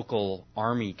local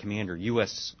Army commander,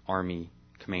 U.S. Army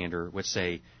commander, would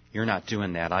say, "You're not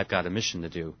doing that. I've got a mission to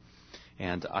do."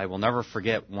 And I will never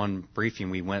forget one briefing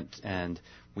we went, and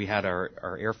we had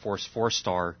our Air Force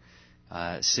 4-star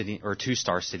sitting, or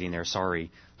 2-star sitting there,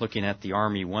 looking at the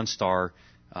Army 1-star,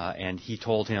 and he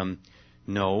told him,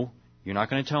 "No, you're not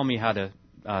going to tell me how to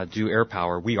do air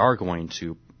power. We are going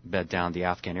to bed down the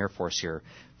Afghan Air Force here,"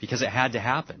 because it had to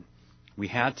happen. We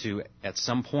had to, at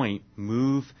some point,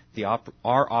 move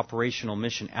our operational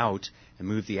mission out and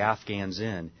move the Afghans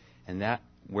in. And that,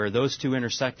 where those two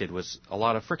intersected, was a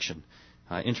lot of friction.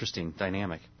 Interesting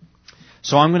dynamic.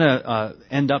 So I'm going to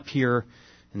end up here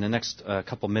in the next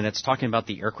couple minutes talking about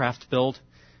the aircraft build.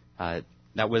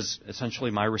 That was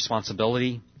essentially my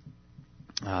responsibility.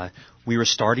 We were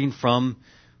starting from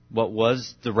what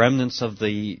was the remnants of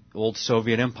the old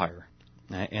Soviet Empire.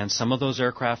 And some of those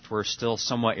aircraft were still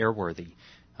somewhat airworthy.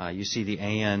 You see the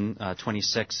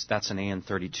AN-26, that's an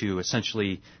AN-32,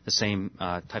 essentially the same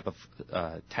type of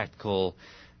tactical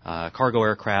cargo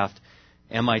aircraft.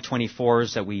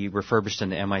 Mi-24s that we refurbished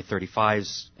into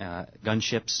Mi-35s,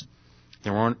 gunships.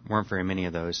 There weren't very many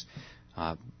of those.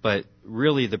 But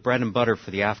really the bread and butter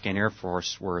for the Afghan Air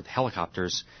Force were the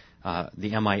helicopters, the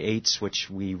Mi-8s, which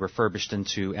we refurbished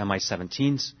into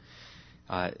Mi-17s.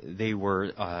 They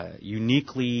were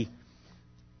uniquely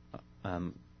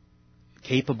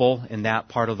capable in that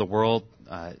part of the world.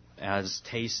 As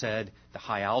Tay said, the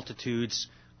high altitudes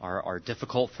are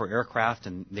difficult for aircraft,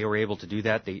 and they were able to do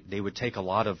that. They would take a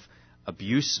lot of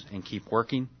abuse and keep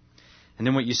working. And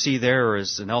then what you see there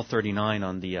is an L-39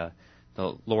 on the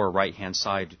lower right-hand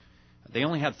side. They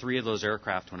only had 3 of those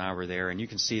aircraft when I were there, and you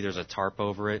can see there's a tarp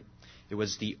over it. It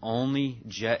was the only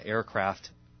jet aircraft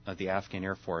of the Afghan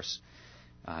Air Force.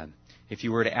 If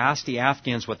you were to ask the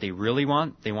Afghans what they really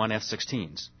want, they want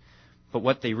F-16s. But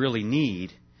what they really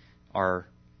need are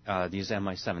these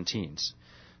Mi-17s.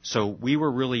 So we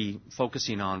were really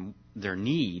focusing on their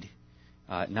need,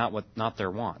 not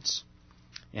their wants.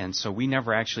 And so we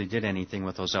never actually did anything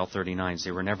with those L-39s.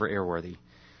 They were never airworthy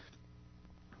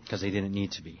because they didn't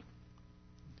need to be.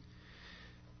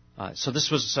 So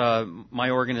this was my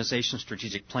organization's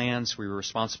strategic plans. We were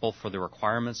responsible for the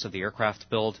requirements of the aircraft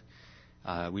build.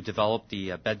 We developed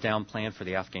the bed-down plan for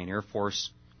the Afghan Air Force,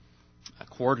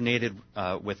 coordinated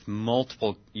with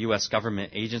multiple U.S.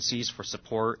 government agencies for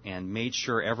support, and made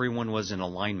sure everyone was in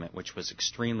alignment, which was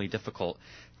extremely difficult.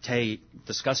 Tay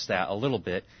discussed that a little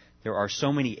bit. There are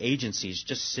so many agencies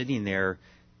just sitting there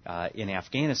in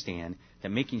Afghanistan that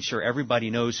making sure everybody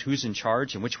knows who's in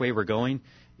charge and which way we're going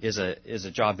is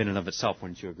a job in and of itself.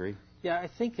 Wouldn't you agree? Yeah, I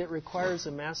think it requires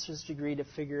a master's degree to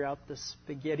figure out the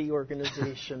spaghetti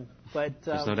organization. But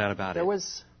there's no doubt about it.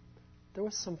 There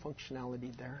was some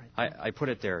functionality there. I put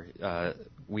it there.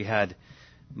 We had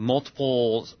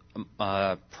multiple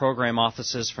program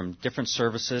offices from different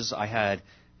services. I had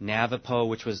Navipo,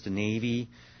 which was the Navy.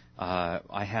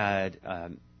 I had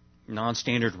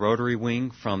non-standard rotary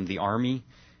wing from the Army.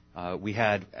 We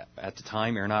had, at the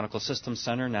time, Aeronautical Systems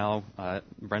Center. Now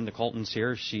Brenda Colton's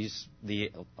here. She's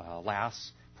the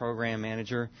LAS program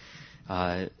manager.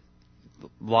 A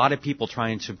lot of people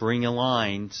trying to bring a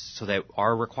line so that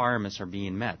our requirements are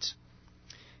being met.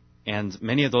 And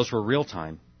many of those were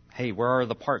real-time. Hey, where are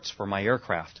the parts for my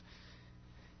aircraft?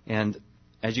 And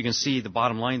as you can see, the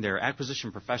bottom line there,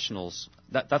 acquisition professionals,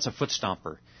 that's a foot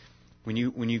stomper. When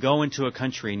you go into a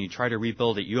country and you try to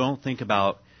rebuild it, you don't think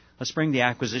about, let's bring the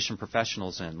acquisition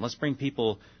professionals in. Let's bring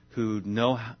people who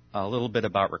know a little bit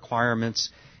about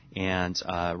requirements and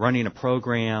running a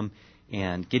program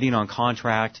and getting on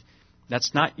contract.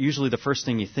 That's not usually the first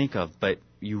thing you think of, but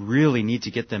you really need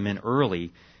to get them in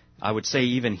early. I would say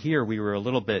even here we were a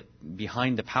little bit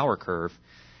behind the power curve,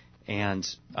 and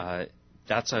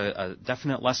that's a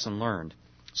definite lesson learned.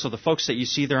 So the folks that you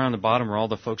see there on the bottom are all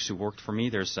the folks who worked for me.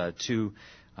 There's 2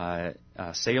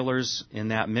 sailors in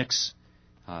that mix,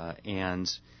 and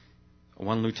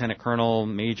 1 lieutenant colonel,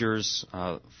 majors.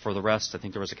 For the rest, I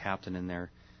think there was a captain in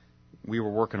there. We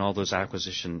were working all those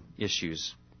acquisition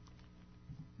issues.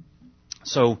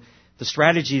 So the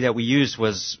strategy that we used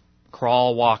was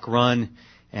crawl, walk, run.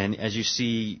 And as you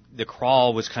see, the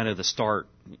crawl was kind of the start,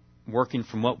 working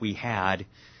from what we had.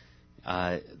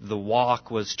 The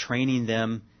walk was training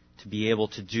them to be able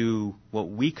to do what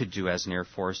we could do as an Air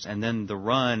Force. And then the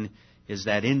run is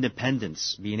that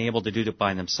independence, being able to do it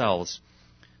by themselves.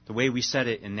 The way we said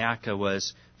it in NACA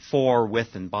was for,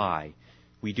 with, and by.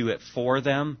 We do it for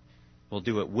them, we'll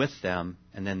do it with them,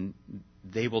 and then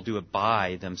they will do it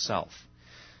by themselves.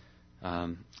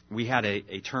 We had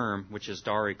a term, which is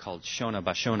Dari, called Shona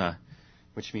Bashona.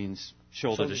 which means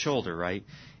shoulder to shoulder, right?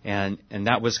 And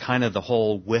that was kind of the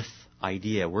whole width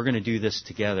idea. We're going to do this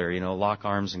together, lock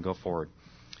arms and go forward.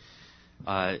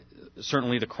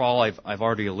 Certainly the crawl I've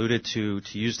already alluded to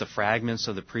use the fragments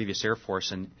of the previous Air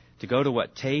Force. And to go to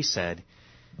what Tay said,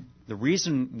 the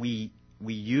reason we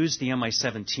used the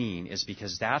Mi-17 is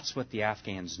because that's what the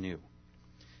Afghans knew.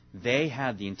 They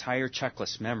had the entire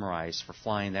checklist memorized for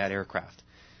flying that aircraft.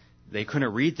 They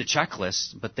couldn't read the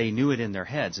checklist, but they knew it in their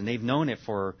heads, and they've known it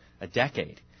for a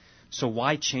decade. So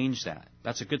why change that?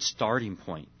 That's a good starting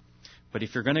point. But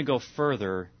if you're going to go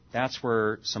further, that's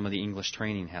where some of the English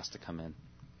training has to come in.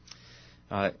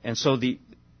 And so the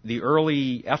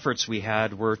early efforts we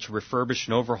had were to refurbish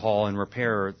and overhaul and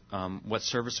repair what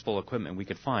serviceable equipment we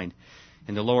could find.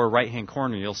 In the lower right-hand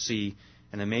corner, you'll see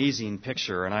an amazing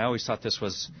picture, and I always thought this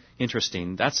was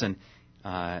interesting. That's an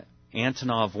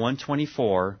Antonov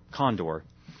 124 Condor.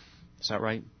 Is that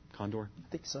right? Condor? I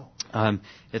think so.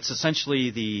 It's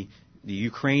essentially the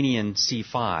Ukrainian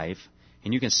C-5,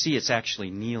 and you can see it's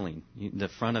actually kneeling. The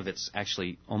front of it's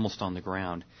actually almost on the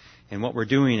ground. And what we're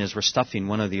doing is we're stuffing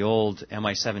one of the old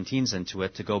Mi-17s into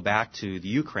it to go back to the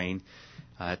Ukraine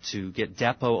to get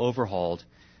depot overhauled,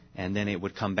 and then it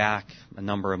would come back a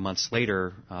number of months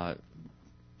later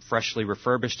freshly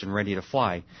refurbished and ready to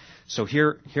fly. So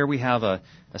here we have a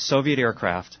Soviet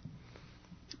aircraft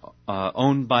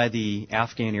owned by the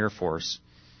Afghan Air Force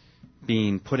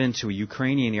being put into a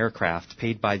Ukrainian aircraft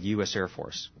paid by the U.S. Air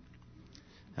Force.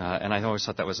 And I always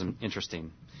thought that was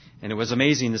interesting. And it was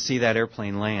amazing to see that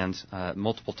airplane land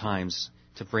multiple times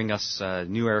to bring us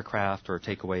new aircraft or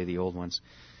take away the old ones.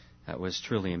 That was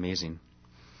truly amazing.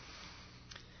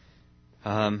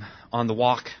 On the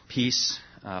walk piece,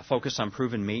 focus on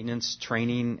proven maintenance,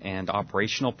 training, and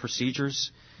operational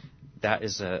procedures. That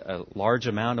is a large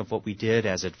amount of what we did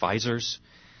as advisors.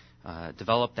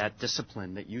 Develop that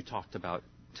discipline that you talked about,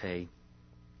 Tay.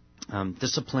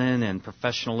 Discipline and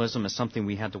professionalism is something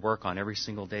we had to work on every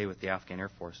single day with the Afghan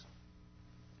Air Force.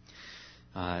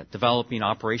 Developing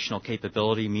operational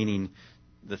capability, meaning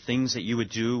the things that you would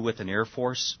do with an Air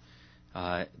Force,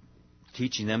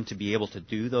 teaching them to be able to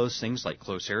do those things like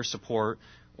close air support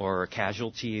or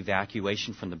casualty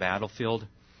evacuation from the battlefield.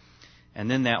 And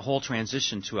then that whole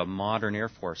transition to a modern Air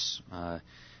Force, I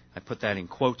put that in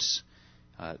quotes,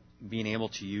 being able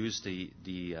to use the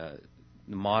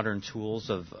modern tools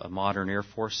of a modern Air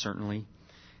Force, certainly.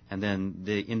 And then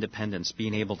the independence,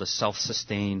 being able to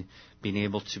self-sustain, being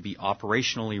able to be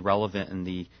operationally relevant in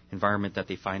the environment that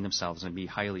they find themselves and be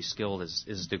highly skilled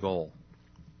is the goal.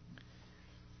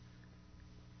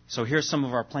 So here's some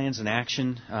of our plans in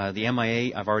action. The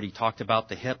MIA, I've already talked about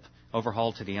the HIP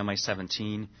overhaul to the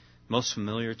Mi-17, most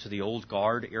familiar to the old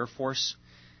Guard Air Force.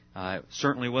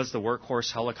 Certainly was the workhorse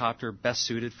helicopter best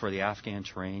suited for the Afghan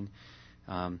terrain.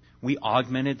 We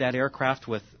augmented that aircraft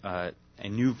with a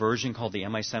new version called the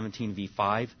Mi-17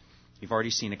 V5. You've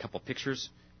already seen a couple pictures.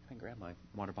 Can I grab my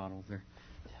water bottle over there?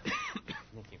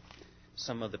 Thank you.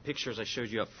 Some of the pictures I showed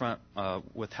you up front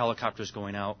with helicopters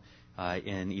going out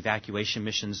in evacuation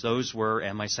missions, those were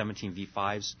Mi-17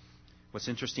 V5s. What's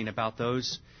interesting about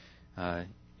those,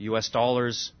 U.S.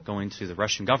 dollars going to the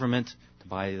Russian government to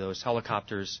buy those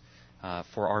helicopters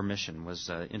for our mission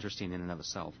was interesting in and of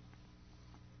itself.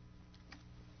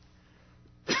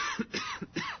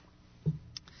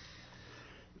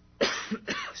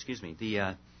 Excuse me.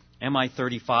 The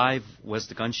Mi-35 was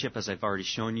the gunship, as I've already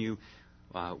shown you.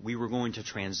 We were going to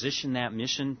transition that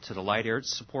mission to the light air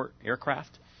support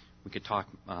aircraft. We could talk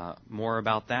more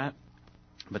about that,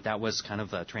 but that was kind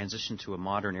of a transition to a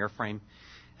modern airframe.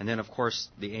 And then, of course,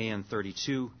 the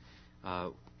AN-32,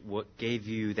 what gave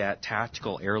you that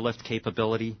tactical airlift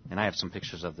capability, and I have some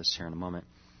pictures of this here in a moment.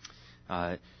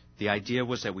 The idea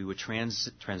was that we would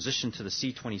transition to the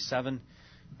C-27.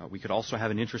 We could also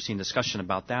have an interesting discussion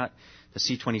about that. The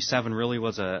C-27 really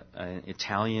was an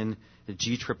Italian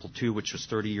G222, which was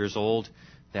 30 years old,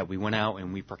 that we went out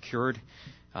and we procured.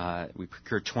 We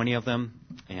procured 20 of them,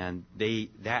 and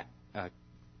that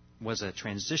was a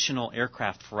transitional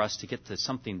aircraft for us to get to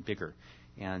something bigger.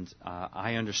 And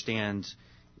I understand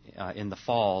in the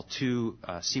fall, 2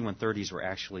 C-130s were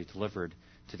actually delivered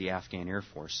to the Afghan Air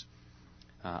Force.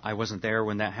 I wasn't there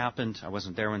when that happened. I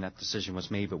wasn't there when that decision was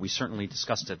made, but we certainly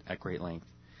discussed it at great length.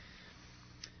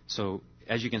 So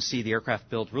as you can see, the aircraft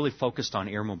build really focused on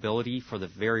air mobility for the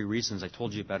very reasons I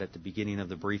told you about at the beginning of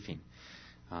the briefing.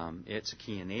 It's a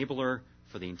key enabler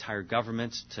for the entire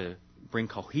government to bring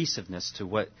cohesiveness to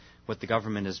what the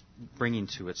government is bringing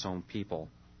to its own people.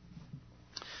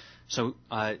 So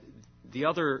the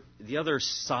other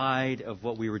side of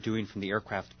what we were doing from the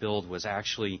aircraft build was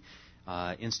actually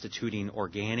instituting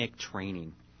organic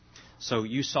training. So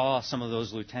you saw some of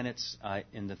those lieutenants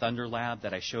in the Thunder Lab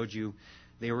that I showed you.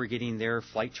 They were getting their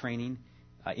flight training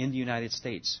in the United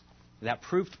States. That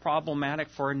proved problematic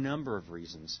for a number of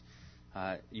reasons.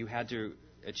 You had to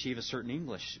achieve a certain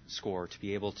English score to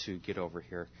be able to get over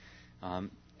here.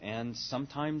 And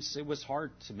sometimes it was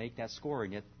hard to make that score,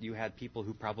 and yet you had people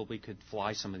who probably could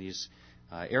fly some of these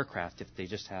aircraft if they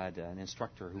just had an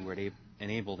instructor who would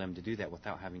enable them to do that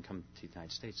without having come to the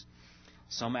United States.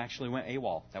 Some actually went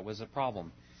AWOL. That was a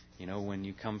problem. You know, when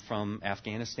you come from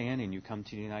Afghanistan and you come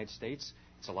to the United States,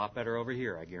 it's a lot better over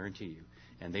here, I guarantee you.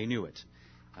 And they knew it.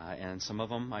 And some of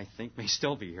them, I think, may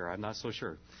still be here. I'm not so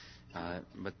sure.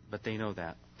 But they know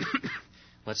that.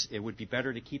 It would be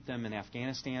better to keep them in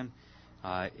Afghanistan.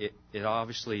 It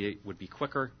obviously would be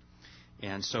quicker.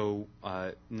 And so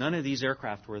none of these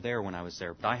aircraft were there when I was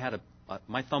there. But I had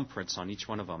my thumbprints on each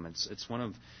one of them. It's one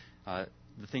of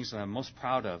the things that I'm most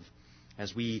proud of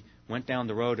as we went down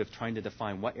the road of trying to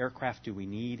define what aircraft do we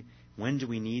need, when do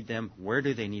we need them, where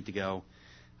do they need to go,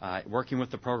 working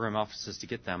with the program offices to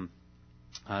get them.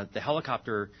 The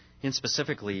helicopter, in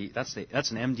specifically, that's an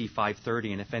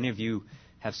MD-530, and if any of you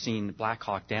have seen Black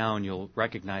Hawk Down, you'll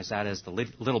recognize that as the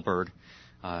Little Bird,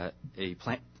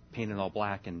 painted all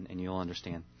black, and you'll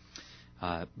understand.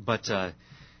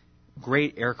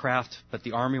 Great aircraft, but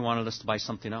the Army wanted us to buy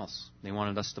something else. They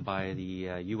wanted us to buy the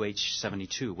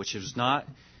UH-72, which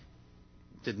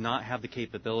did not have the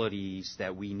capabilities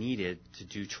that we needed to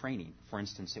do training. For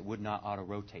instance, it would not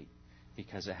auto-rotate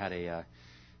because it had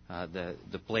the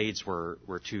blades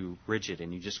were too rigid,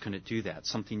 and you just couldn't do that.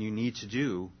 Something you need to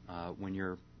do when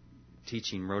you're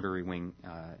teaching rotary wing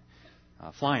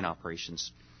flying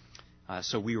operations.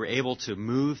 So we were able to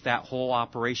move that whole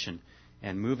operation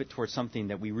and move it towards something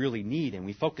that we really need, and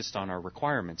we focused on our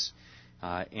requirements.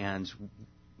 And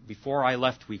before I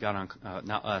left, we got on,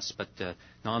 not us, but the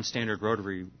non-standard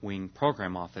rotary wing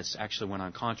program office actually went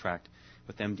on contract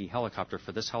with MD Helicopter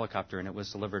for this helicopter, and it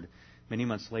was delivered many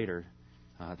months later.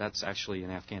 That's actually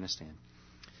in Afghanistan.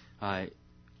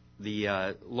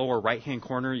 The lower right-hand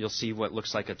corner, you'll see what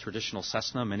looks like a traditional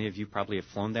Cessna. Many of you probably have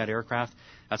flown that aircraft.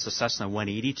 That's a Cessna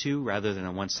 182 rather than a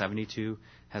 172.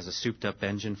 Has a souped-up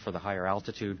engine for the higher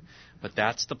altitude. But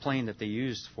that's the plane that they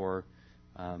used for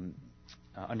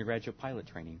undergraduate pilot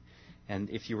training. And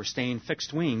if you were staying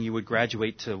fixed wing, you would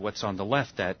graduate to what's on the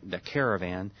left, that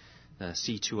Caravan, the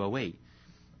C-208.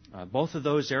 Both of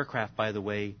those aircraft, by the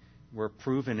way, were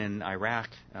proven in Iraq.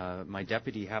 My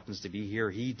deputy happens to be here.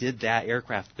 He did that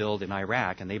aircraft build in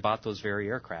Iraq, and they bought those very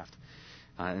aircraft.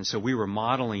 And so we were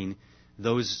modeling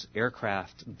those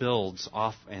aircraft builds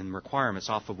off and requirements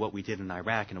off of what we did in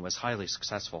Iraq, and it was highly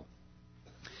successful.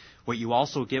 What you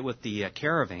also get with the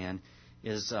Caravan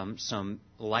is some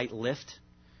light lift.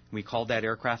 We called that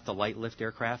aircraft the light lift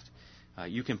aircraft.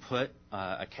 You can put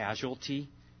a casualty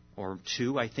or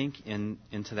two, I think,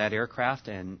 into that aircraft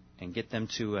and get them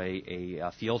to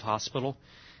a field hospital.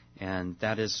 And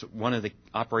that is one of the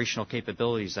operational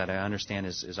capabilities that I understand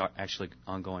is actually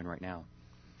ongoing right now.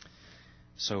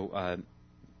 So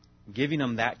giving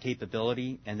them that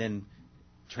capability and then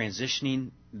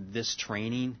transitioning this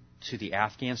training to the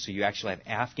Afghans, so you actually have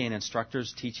Afghan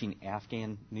instructors teaching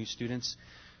Afghan new students,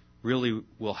 really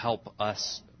will help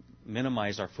us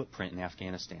minimize our footprint in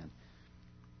Afghanistan.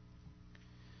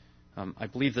 I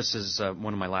believe this is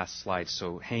one of my last slides,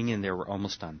 so hang in there. We're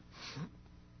almost done.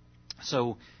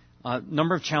 So,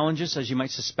 number of challenges, as you might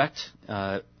suspect.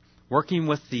 Working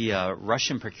with the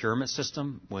Russian procurement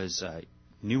system was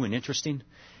new and interesting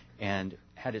and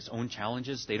had its own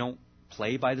challenges. They don't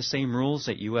play by the same rules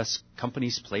that U.S.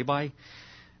 companies play by.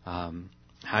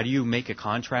 How do you make a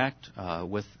contract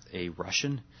with a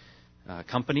Russian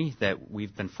company that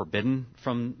we've been forbidden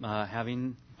from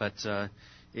having? But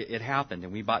it happened,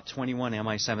 and we bought 21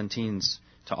 Mi-17s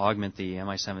to augment the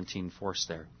Mi-17 force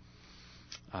there.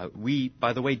 We,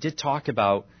 by the way, did talk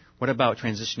about what about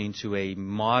transitioning to a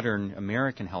modern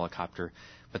American helicopter,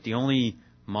 but the only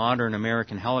modern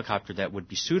American helicopter that would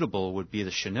be suitable would be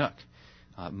the Chinook.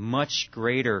 Much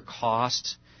greater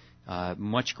cost,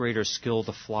 much greater skill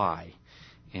to fly,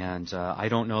 and I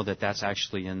don't know that that's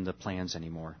actually in the plans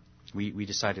anymore. We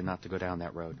decided not to go down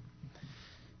that road.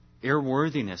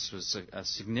 Airworthiness was a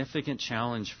significant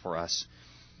challenge for us.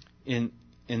 In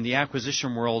the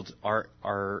acquisition world,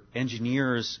 our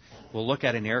engineers will look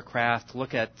at an aircraft,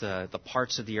 look at the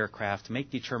parts of the aircraft, make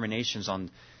determinations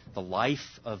on the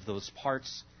life of those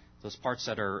parts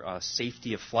that are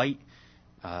safety of flight,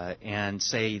 and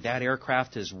say that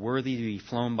aircraft is worthy to be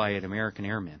flown by an American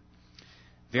airman.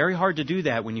 Very hard to do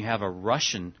that when you have a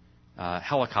Russian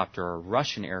helicopter or a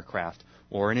Russian aircraft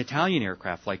or an Italian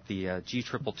aircraft like the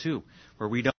G222, where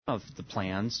we don't have the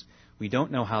plans, we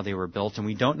don't know how they were built, and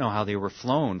we don't know how they were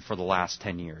flown for the last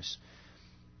 10 years.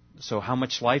 So how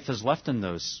much life is left in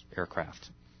those aircraft?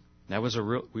 That was a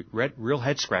real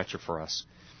head-scratcher for us.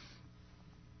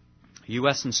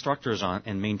 U.S. instructors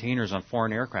and maintainers on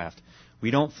foreign aircraft, we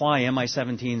don't fly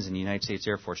Mi-17s in the United States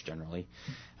Air Force generally.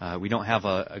 We don't have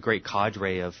a great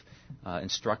cadre of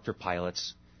instructor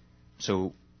pilots.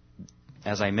 So,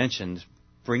 as I mentioned,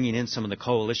 bringing in some of the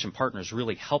coalition partners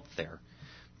really helped there.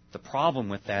 The problem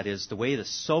with that is the way the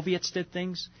Soviets did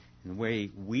things and the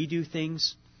way we do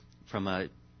things from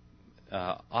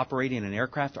operating an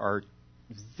aircraft are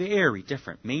very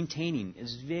different. Maintaining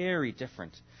is very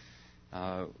different.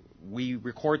 We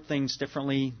record things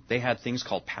differently. They had things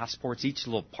called passports. Each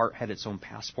little part had its own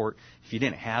passport. If you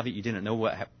didn't have it, you didn't know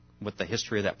what the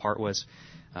history of that part was.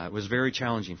 It was very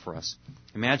challenging for us.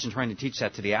 Imagine trying to teach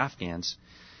that to the Afghans.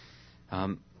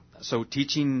 So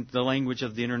teaching the language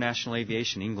of the international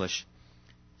aviation, English,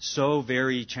 so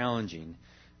very challenging.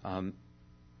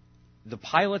 The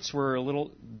pilots were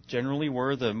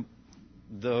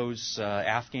those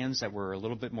Afghans that were a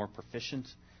little bit more proficient,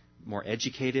 more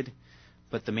educated,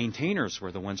 but the maintainers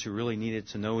were the ones who really needed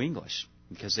to know English,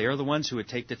 because they are the ones who would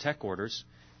take the tech orders,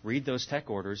 read those tech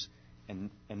orders, and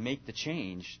make the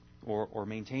change or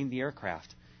maintain the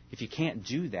aircraft. If you can't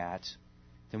do that,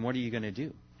 then what are you going to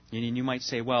do? And you might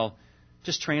say, well,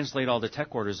 just translate all the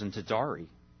tech orders into Dari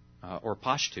or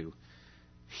Pashto.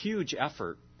 Huge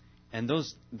effort. And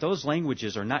those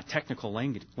languages are not technical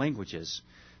languages.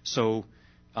 So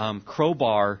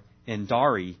crowbar in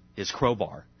Dari is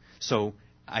crowbar. So,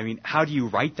 I mean, how do you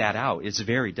write that out? It's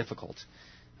very difficult.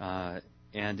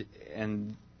 And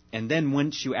then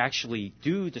once you actually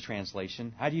do the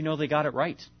translation, how do you know they got it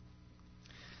right?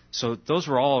 So those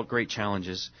were all great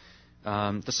challenges.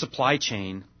 The supply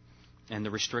chain and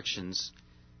the restrictions.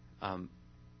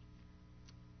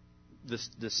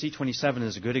 The C-27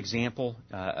 is a good example,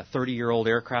 a 30-year-old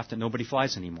aircraft that nobody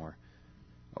flies anymore.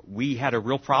 We had a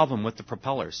real problem with the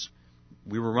propellers.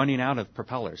 We were running out of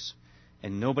propellers,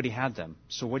 and nobody had them.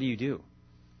 So what do?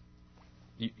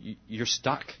 You're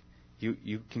stuck.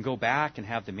 You can go back and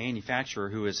have the manufacturer,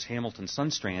 who is Hamilton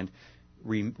Sundstrand,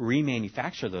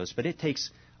 remanufacture those, but it takes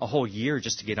a whole year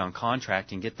just to get on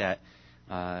contract and get that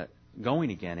going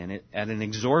again, and at an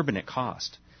exorbitant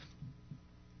cost.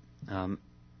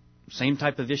 Same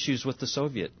type of issues with the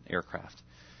Soviet aircraft.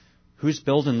 Who's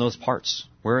building those parts?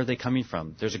 Where are they coming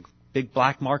from? There's a big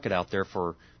black market out there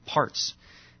for parts.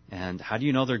 And how do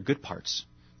you know they're good parts?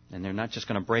 And they're not just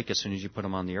going to break as soon as you put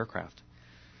them on the aircraft.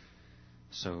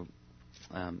 So,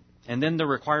 and then the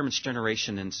requirements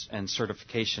generation and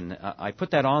certification. I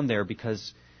put that on there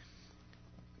because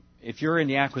if you're in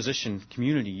the acquisition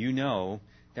community, you know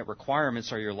that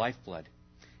requirements are your lifeblood.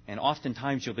 And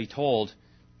oftentimes you'll be told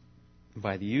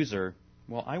by the user,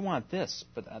 well, I want this,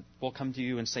 but we'll come to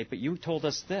you and say, but you told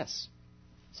us this.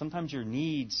 Sometimes your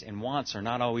needs and wants are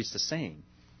not always the same.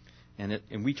 And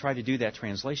we try to do that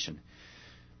translation.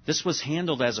 This was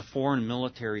handled as a foreign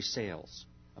military sales.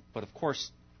 But of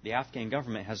course, the Afghan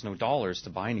government has no dollars to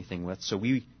buy anything with, so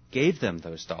we gave them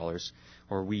those dollars,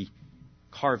 or we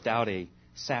carved out a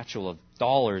satchel of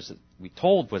dollars that we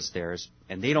told was theirs,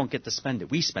 and they don't get to spend it.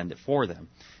 We spend it for them.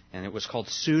 And it was called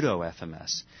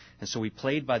pseudo-FMS. And so we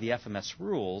played by the FMS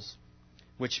rules,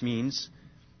 which means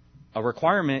a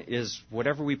requirement is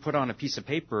whatever we put on a piece of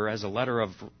paper as a letter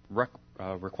of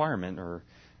requirement, or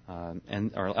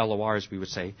LORs, we would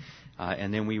say,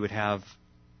 and then we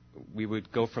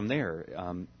would go from there.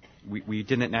 We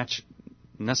didn't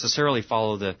necessarily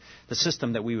follow the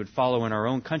system that we would follow in our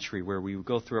own country, where we would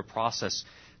go through a process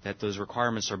that those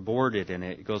requirements are boarded, and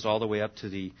it goes all the way up to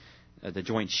the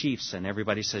Joint Chiefs, and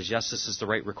everybody says, yes, this is the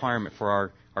right requirement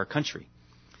for our country.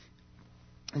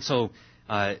 And so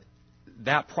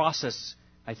that process,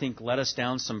 I think, led us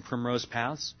down some primrose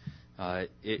paths.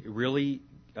 It really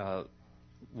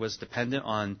was dependent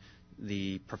on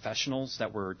the professionals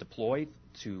that were deployed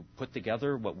to put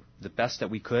together the best that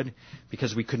we could,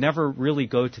 because we could never really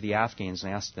go to the Afghans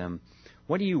and ask them,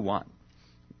 what do you want?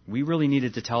 We really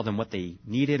needed to tell them what they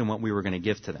needed and what we were going to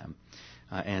give to them.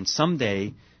 And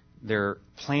someday their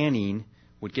planning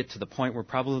would get to the point where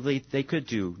probably they could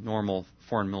do normal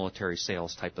foreign military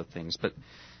sales type of things. But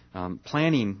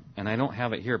planning, and I don't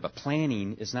have it here, but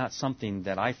planning is not something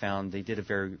that I found they did a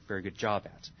very, very good job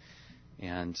at.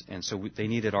 And so they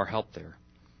needed our help there.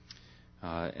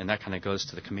 And that kind of goes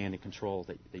to the command and control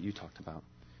that you talked about.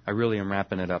 I really am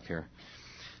wrapping it up here.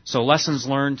 So lessons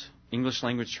learned, English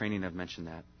language training, I've mentioned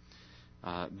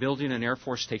that. Building an Air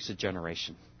Force takes a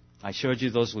generation. I showed you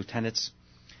those lieutenants.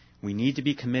 We need to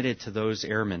be committed to those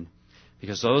airmen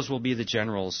because those will be the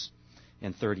generals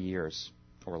in 30 years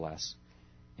or less.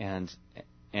 And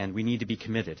we need to be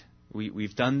committed.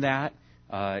 We've done that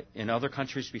in other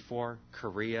countries before,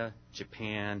 Korea,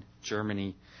 Japan,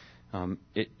 Germany.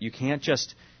 You can't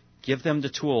just give them the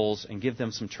tools and give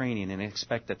them some training and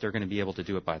expect that they're going to be able to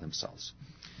do it by themselves.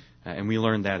 And we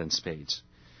learned that in spades.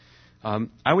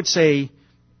 I would say,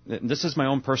 this is my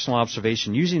own personal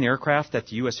observation, using aircraft that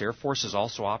the U.S. Air Force is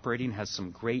also operating has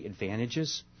some great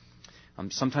advantages.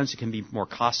 Sometimes it can be more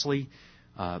costly.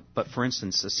 But for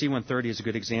instance, the C-130 is a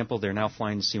good example. They're now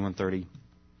flying the C-130.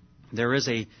 There is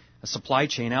a supply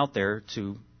chain out there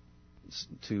to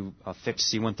fix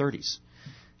C-130s.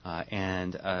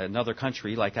 And another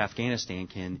country like Afghanistan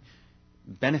can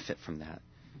benefit from that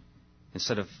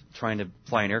instead of trying to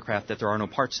fly an aircraft that there are no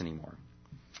parts anymore.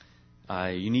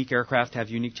 Unique aircraft have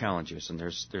unique challenges, and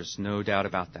there's no doubt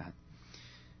about that.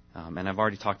 And I've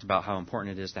already talked about how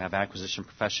important it is to have acquisition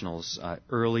professionals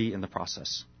early in the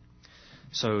process.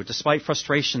 So despite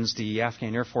frustrations, the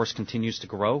Afghan Air Force continues to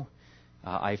grow.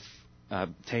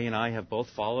 Tay and I have both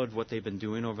followed what they've been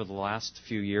doing over the last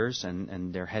few years,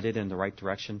 and they're headed in the right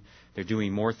direction. They're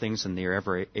doing more things than they're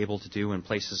ever able to do in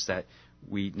places that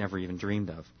we never even dreamed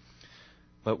of.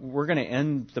 But we're going to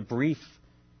end the brief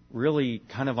really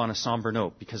kind of on a somber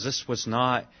note, because this was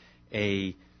not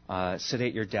a sit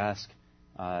at your desk,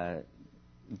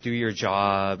 do your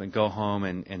job, and go home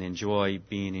and enjoy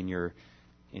being in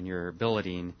your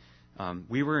building.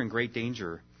 We were in great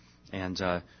danger, and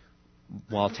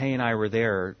while Tay and I were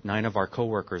there, 9 of our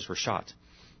coworkers were shot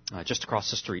just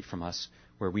across the street from us,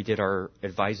 where we did our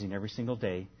advising every single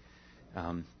day.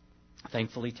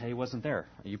 Thankfully, Tay wasn't there.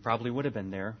 You probably would have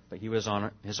been there, but he was on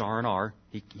his R&R.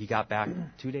 He got back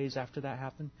 2 days after that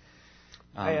happened.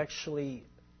 I actually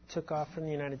took off from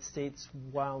the United States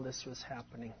while this was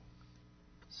happening.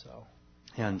 So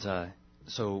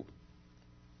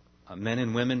men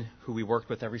and women who we worked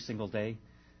with every single day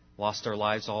lost their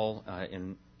lives all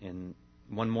in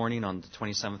one morning on the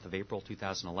 27th of April,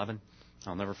 2011.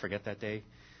 I'll never forget that day.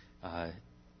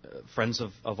 Friends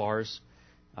of ours.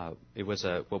 It was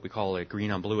what we call a green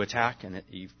on blue attack, and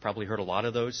you've probably heard a lot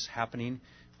of those happening,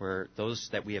 where those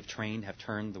that we have trained have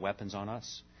turned the weapons on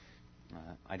us.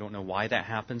 I don't know why that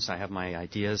happens. I have my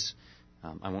ideas.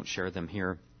 I won't share them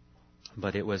here.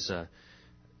 But it was a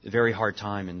very hard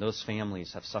time, and those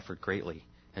families have suffered greatly,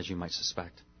 as you might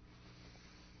suspect.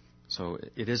 So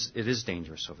it is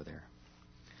dangerous over there.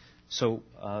 So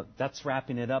that's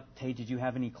wrapping it up. Tay, did you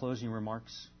have any closing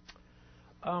remarks?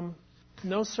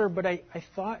 No, sir, but I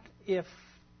thought if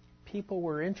people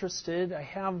were interested, I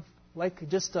have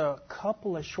just a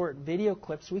couple of short video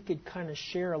clips. We could kind of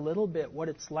share a little bit what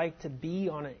it's like to be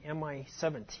on an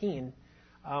Mi-17.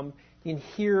 You can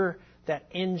hear that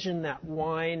engine, that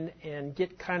whine, and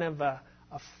get kind of a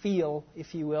feel,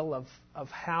 if you will, of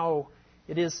how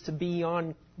it is to be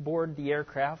on board the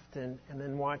aircraft and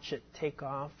then watch it take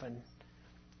off. And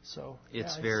so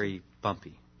it's very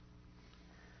bumpy.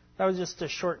 That was just a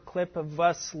short clip of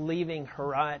us leaving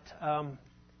Herat.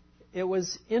 It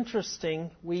was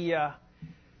interesting. We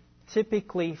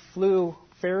typically flew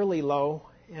fairly low,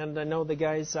 and I know the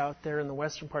guys out there in the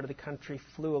western part of the country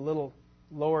flew a little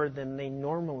lower than they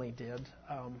normally did.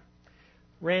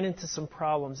 Ran into some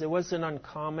problems. It wasn't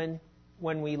uncommon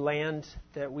when we land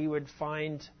that we would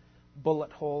find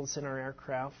bullet holes in our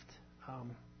aircraft.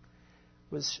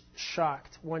 Was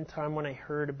shocked one time when I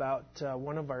heard about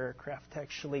one of our aircraft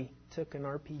actually took an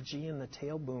RPG in the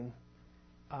tail boom.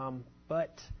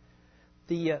 But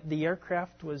the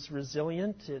aircraft was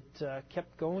resilient. It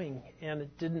kept going, and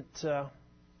it didn't.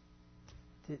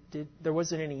 There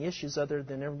wasn't any issues other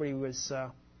than everybody was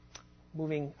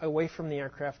moving away from the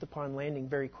aircraft upon landing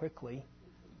very quickly.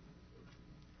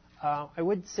 I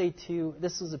would say too,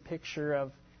 this is a picture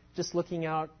of just looking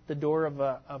out the door of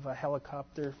a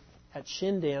helicopter at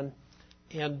Shindan,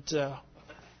 and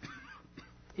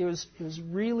it was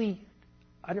really,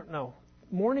 I don't know,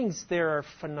 mornings there are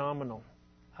phenomenal.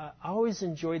 I always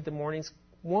enjoyed the mornings,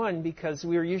 one, because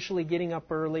we were usually getting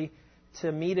up early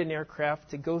to meet an aircraft,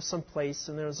 to go someplace,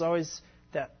 and there was always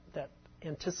that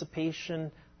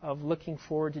anticipation of looking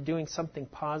forward to doing something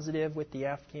positive with the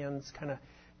Afghans, kind of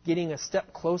getting a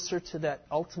step closer to that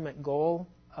ultimate goal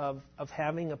of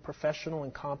having a professional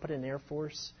and competent Air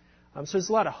Force. So there's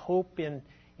a lot of hope in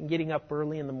getting up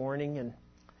early in the morning, and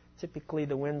typically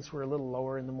the winds were a little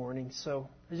lower in the morning. So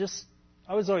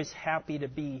I was always happy to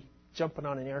be jumping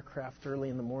on an aircraft early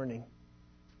in the morning.